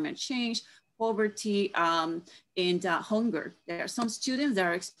experiencing: climate change, poverty, and hunger. There are some students that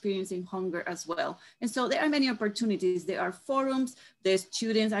are experiencing hunger as well. And so there are many opportunities. There are forums, the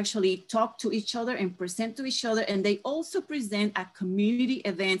students actually talk to each other and present to each other, and they also present at community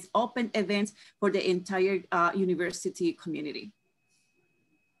events, open events for the entire university community.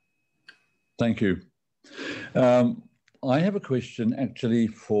 Thank you. I have a question actually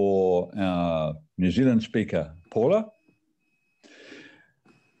for our New Zealand speaker, Paula.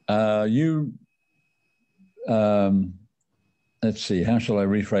 Let's see, how shall I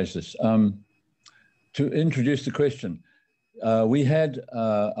rephrase this? To introduce the question, we had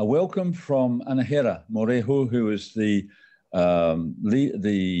a welcome from Anahera Morehu, who is the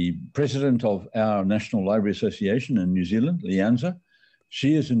president of our National Library Association in New Zealand, LIANZA.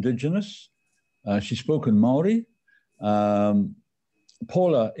 She is Indigenous. She spoke in Māori.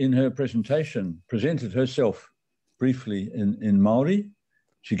 Paula, in her presentation, presented herself briefly in Māori.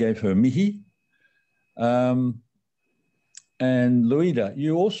 She gave her mihi. And Loida,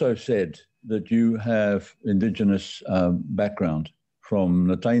 you also said that you have Indigenous background from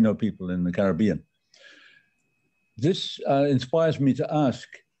the Taino people in the Caribbean. This inspires me to ask,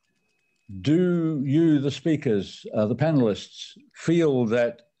 do you, the speakers, the panelists, feel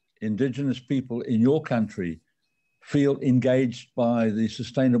that Indigenous people in your country feel engaged by the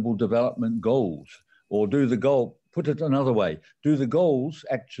Sustainable Development Goals? Or do the goal, put it another way, do the goals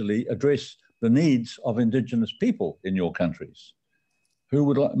actually address the needs of Indigenous people in your countries? Who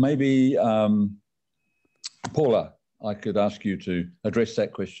would like, maybe Paula, I could ask you to address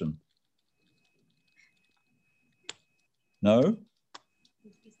that question. No?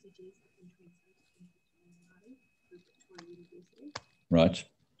 Right.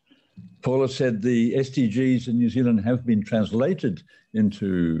 Paula said the SDGs in New Zealand have been translated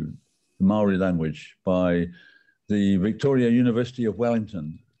into the Maori language by the Victoria University of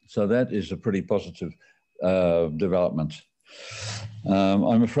Wellington. So that is a pretty positive development.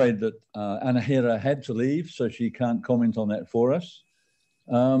 I'm afraid that Anahera had to leave, so she can't comment on that for us.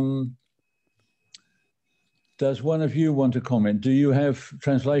 Does one of you want to comment? Do you have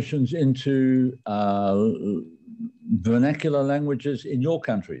translations into vernacular languages in your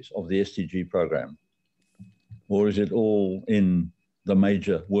countries of the SDG program? Or is it all in the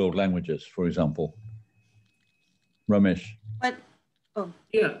major world languages, for example? Ramesh.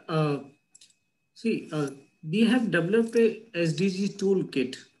 Yeah, we have developed a SDG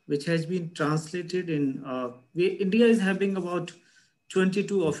toolkit, which has been translated in, India is having about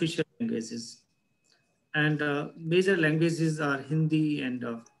 22 official languages. And major languages are Hindi and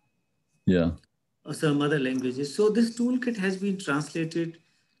some other languages. So this toolkit has been translated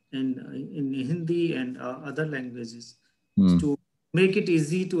in Hindi and other languages to make it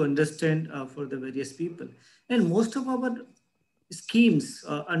easy to understand for the various people. And most of our schemes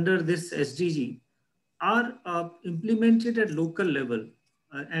under this SDG are implemented at local level.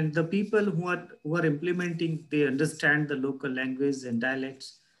 And the people who are implementing, they understand the local language and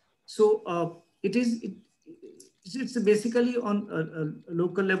dialects. So it's basically on a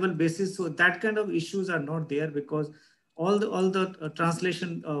local level basis. So that kind of issues are not there because all the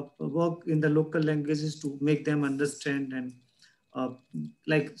translation work in the local languages to make them understand. And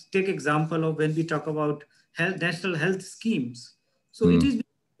like take example of when we talk about national health schemes. So it is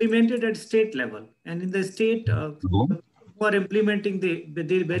implemented at state level, and in the state who are implementing, they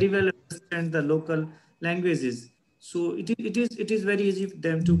very well understand the local languages. So it is very easy for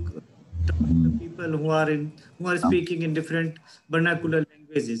them to talk to the people who are speaking in different vernacular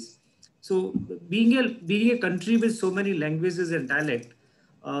languages. So being a country with so many languages and dialect,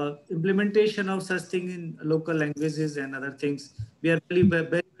 implementation of such things in local languages and other things, we are really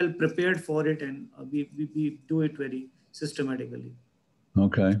very well prepared for it, and we do it very systematically.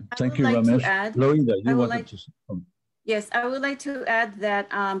 Okay, thank you, like Ramesh. to add, Loida, you wanted to... Yes, I would like to add that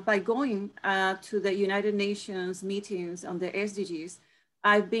by going to the United Nations meetings on the SDGs,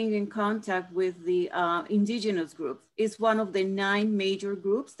 I've been in contact with the indigenous group. It's one of the 9 major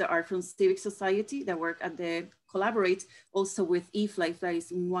groups that are from civic society that work at the, collaborate also with IFLA. IFLA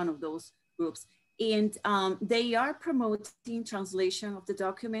is one of those groups. And they are promoting translation of the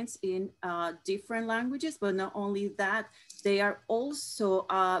documents in different languages, but not only that, they are also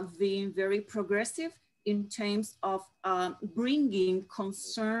being very progressive in terms of bringing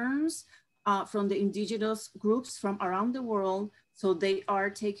concerns from the indigenous groups from around the world. So they are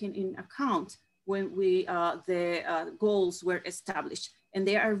taken in account when the goals were established. And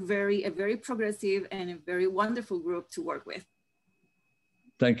they are a very progressive and a very wonderful group to work with.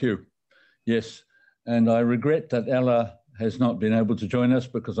 Thank you. Yes, and I regret that Ella has not been able to join us,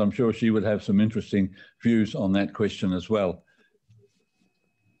 because I'm sure she would have some interesting views on that question as well.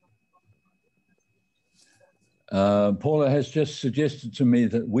 Paula has just suggested to me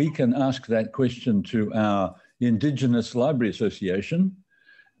that we can ask that question to our Indigenous Library Association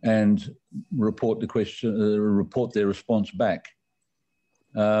and report the question, report their response back.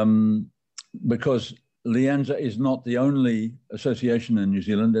 Because LIANZA is not the only association in New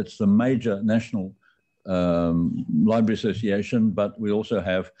Zealand, it's the major national library association, but we also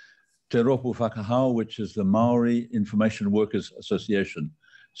have Te Ropu Whakahau, which is the Maori Information Workers Association.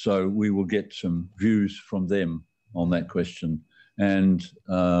 So we will get some views from them on that question. And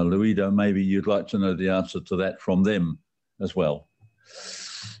Loida, maybe you'd like to know the answer to that from them as well.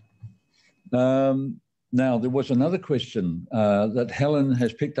 Now, there was another question that Helen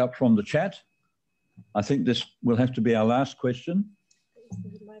has picked up from the chat. I think this will have to be our last question.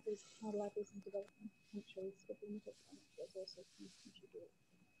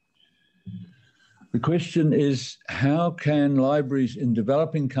 The question is, how can libraries in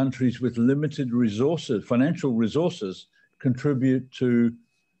developing countries with limited resources, financial resources, contribute to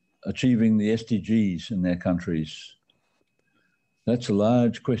achieving the SDGs in their countries? That's a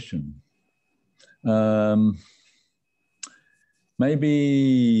large question.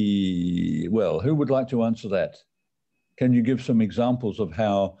 Maybe, well, who would like to answer that? Can you give some examples of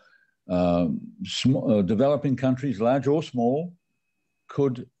how developing countries, large or small,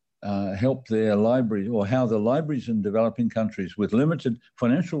 could help their libraries, or how the libraries in developing countries with limited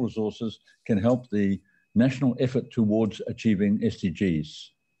financial resources can help the national effort towards achieving SDGs?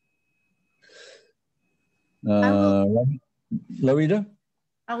 Loida?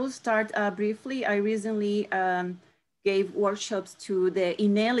 I will start briefly. I recently gave workshops to the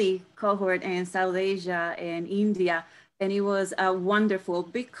INELI cohort in South Asia and India, and it was wonderful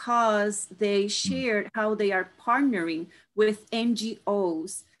because they shared how they are partnering with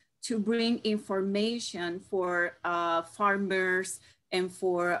NGOs to bring information for farmers and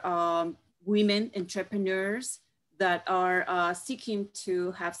for women entrepreneurs that are seeking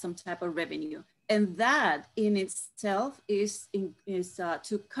to have some type of revenue. And that in itself is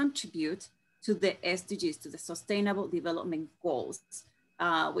to contribute to the SDGs, to the Sustainable Development Goals.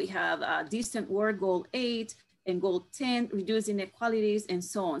 We have Decent World Goal 8 and Goal 10, reducing inequalities and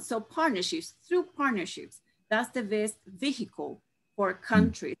so on. So partnerships, through partnerships, that's the best vehicle for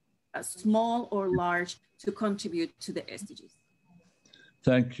countries, small or large, to contribute to the SDGs.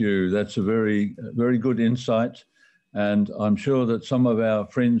 Thank you. That's a very, very good insight. And I'm sure that some of our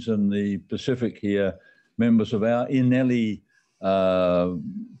friends in the Pacific here, members of our INELI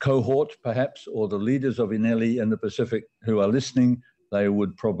cohort, perhaps, or the leaders of INELI in the Pacific who are listening, they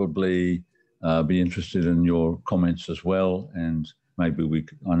would probably be interested in your comments as well. And maybe we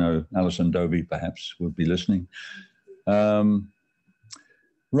could, I know Alison Dobie perhaps would be listening.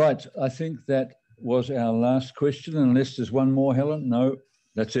 Right, I think that was our last question, unless there's one more, Helen. No,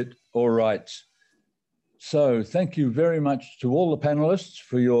 that's it. All right. So thank you very much to all the panelists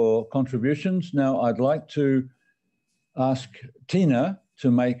for your contributions. Now I'd like to ask Tina to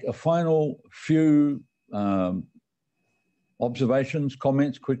make a final few observations,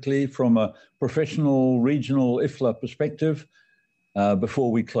 comments quickly from a professional regional IFLA perspective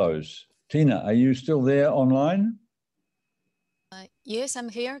before we close. Tina, are you still there online? Yes, I'm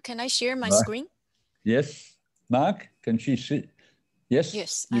here. Can I share my screen? Yes. Mark, can she see? Yes,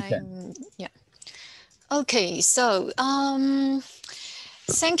 yes, you can. Yeah. Okay, so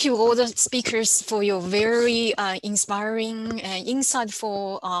thank you all the speakers for your very inspiring and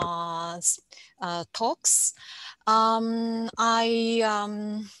insightful I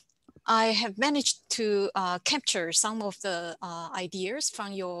I have managed to capture some of the ideas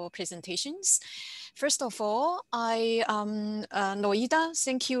from your presentations. First of all, Loida,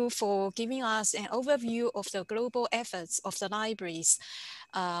 thank you for giving us an overview of the global efforts of the libraries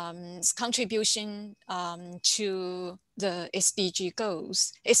contribution to the SDG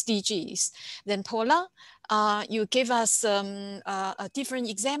goals, SDGs. Then Paula, you gave us different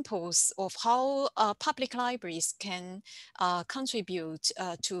examples of how public libraries can contribute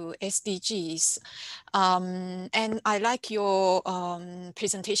to SDGs. And I like your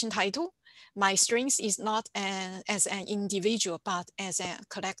presentation title. My strength is not as an individual, but as a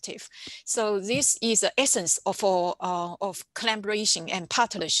collective. So this is the essence of collaboration and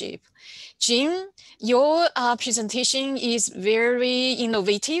partnership. Jim, your presentation is very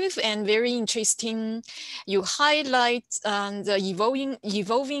innovative and very interesting. You highlight the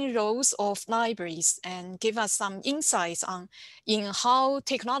evolving roles of libraries and give us some insights in how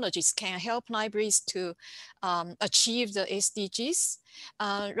technologies can help libraries to achieve the SDGs.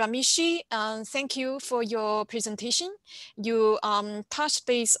 Rameshi, thank you for your presentation. You touched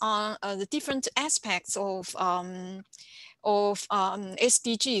base on the different aspects of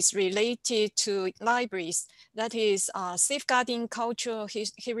SDGs related to libraries, that is safeguarding cultural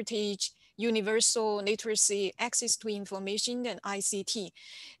heritage, universal literacy, access to information, and ICT.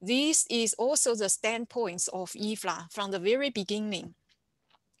 This is also the standpoints of IFLA from the very beginning.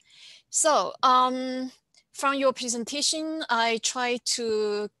 So from your presentation, I try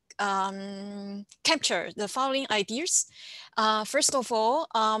to capture the following ideas. First of all,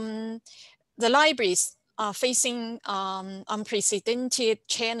 the libraries are facing unprecedented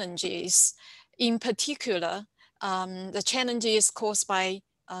challenges, in particular, the challenges caused by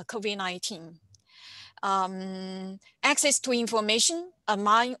COVID-19. Access to information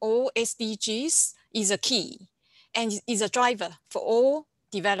among all SDGs is a key and is a driver for all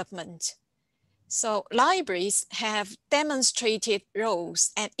development. So libraries have demonstrated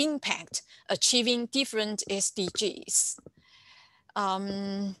roles and impact achieving different SDGs.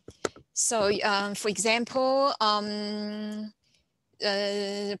 For example,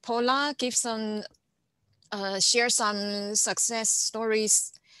 Paula gives some, share some success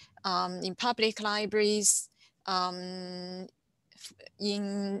stories in public libraries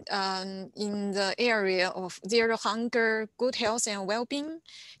in the area of zero hunger, good health and well-being,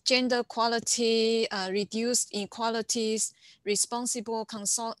 gender equality, reduced inequalities, responsible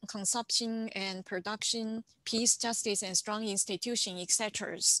consumption and production, peace, justice, and strong institution,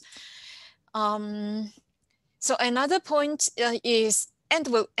 etc. So another point is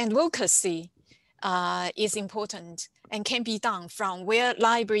advocacy is important and can be done from where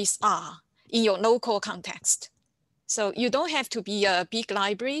libraries are in your local context. So you don't have to be a big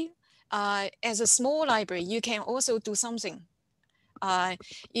library. As a small library, you can also do something.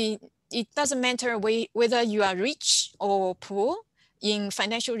 It doesn't matter whether you are rich or poor in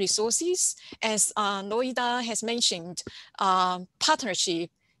financial resources. As Loida has mentioned,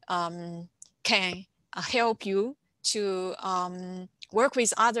 partnership can help you to work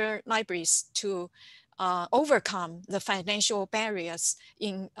with other libraries to overcome the financial barriers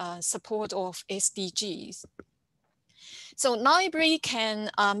in support of SDGs. So library can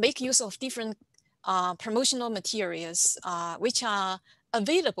make use of different promotional materials which are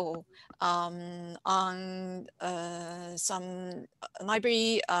available on some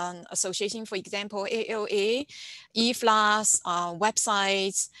library association, for example, ALA, IFLA's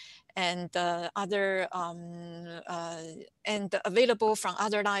websites, and other and available from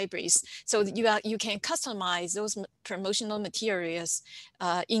other libraries. So you can customize those promotional materials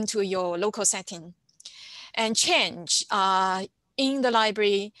into your local setting. And change in the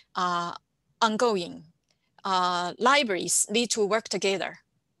library ongoing. Libraries need to work together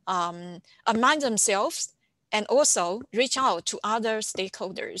among themselves and also reach out to other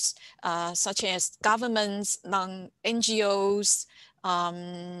stakeholders, such as governments, NGOs,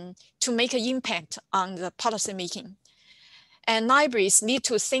 to make an impact on the policy making. And libraries need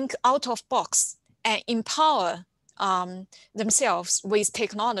to think out of box and empower themselves with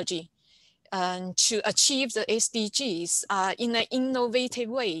technology to achieve the SDGs in an innovative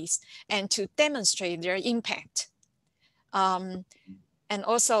ways and to demonstrate their impact. And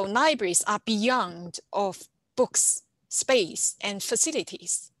also libraries are beyond of books, space, and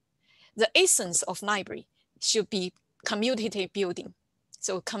facilities. The essence of library should be community building.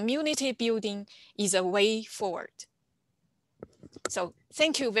 So community building is a way forward. So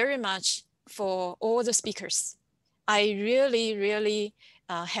thank you very much for all the speakers. I really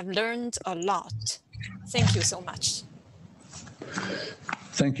have learned a lot. Thank you so much.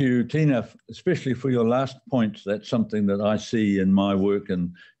 Thank you, Tina, especially for your last point. That's something that I see in my work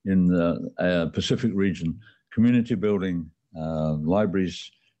in the Pacific region, community building,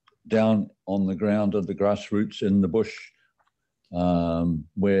 libraries down on the ground at the grassroots in the bush,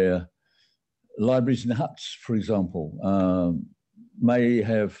 where libraries in huts, for example, may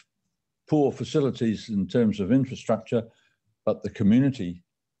have poor facilities in terms of infrastructure, but the community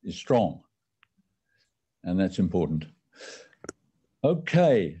is strong, and that's important.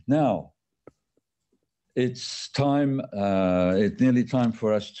 Okay, now it's time, it's nearly time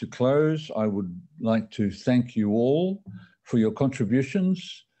for us to close. I would like to thank you all for your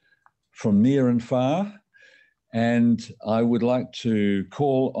contributions from near and far. And I would like to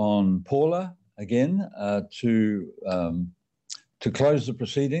call on Paula again to close the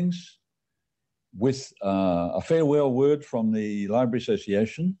proceedings with a farewell word from the Library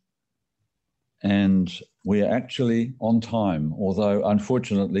Association. And we are actually on time, although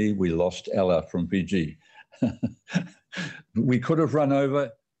unfortunately we lost Ella from Fiji. We could have run over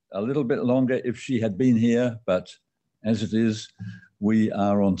a little bit longer if she had been here, but as it is, we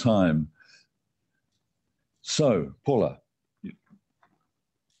are on time. So, Paula.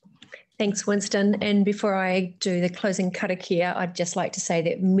 Thanks, Winston. And before I do the closing karakia, I'd just like to say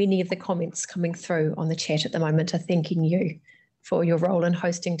that many of the comments coming through on the chat at the moment are thanking you for your role in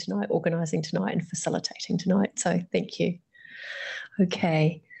hosting tonight, organising tonight and facilitating tonight. So thank you.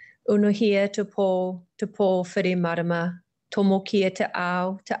 Okay. Unuhia te pō whiri marama, tomo kia te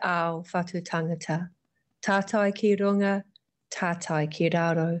ao whatu tangata. Tātai ki runga, tātai ki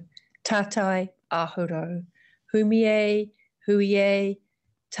raro, tātai ahuro. Humie, huie,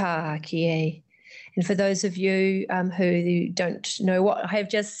 tā kie. And for those of you who don't know what I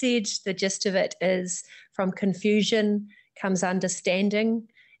have just said, the gist of it is from confusion comes understanding,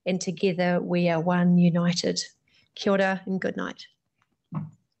 and together we are one united. Kia ora and good night.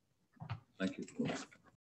 Thank you.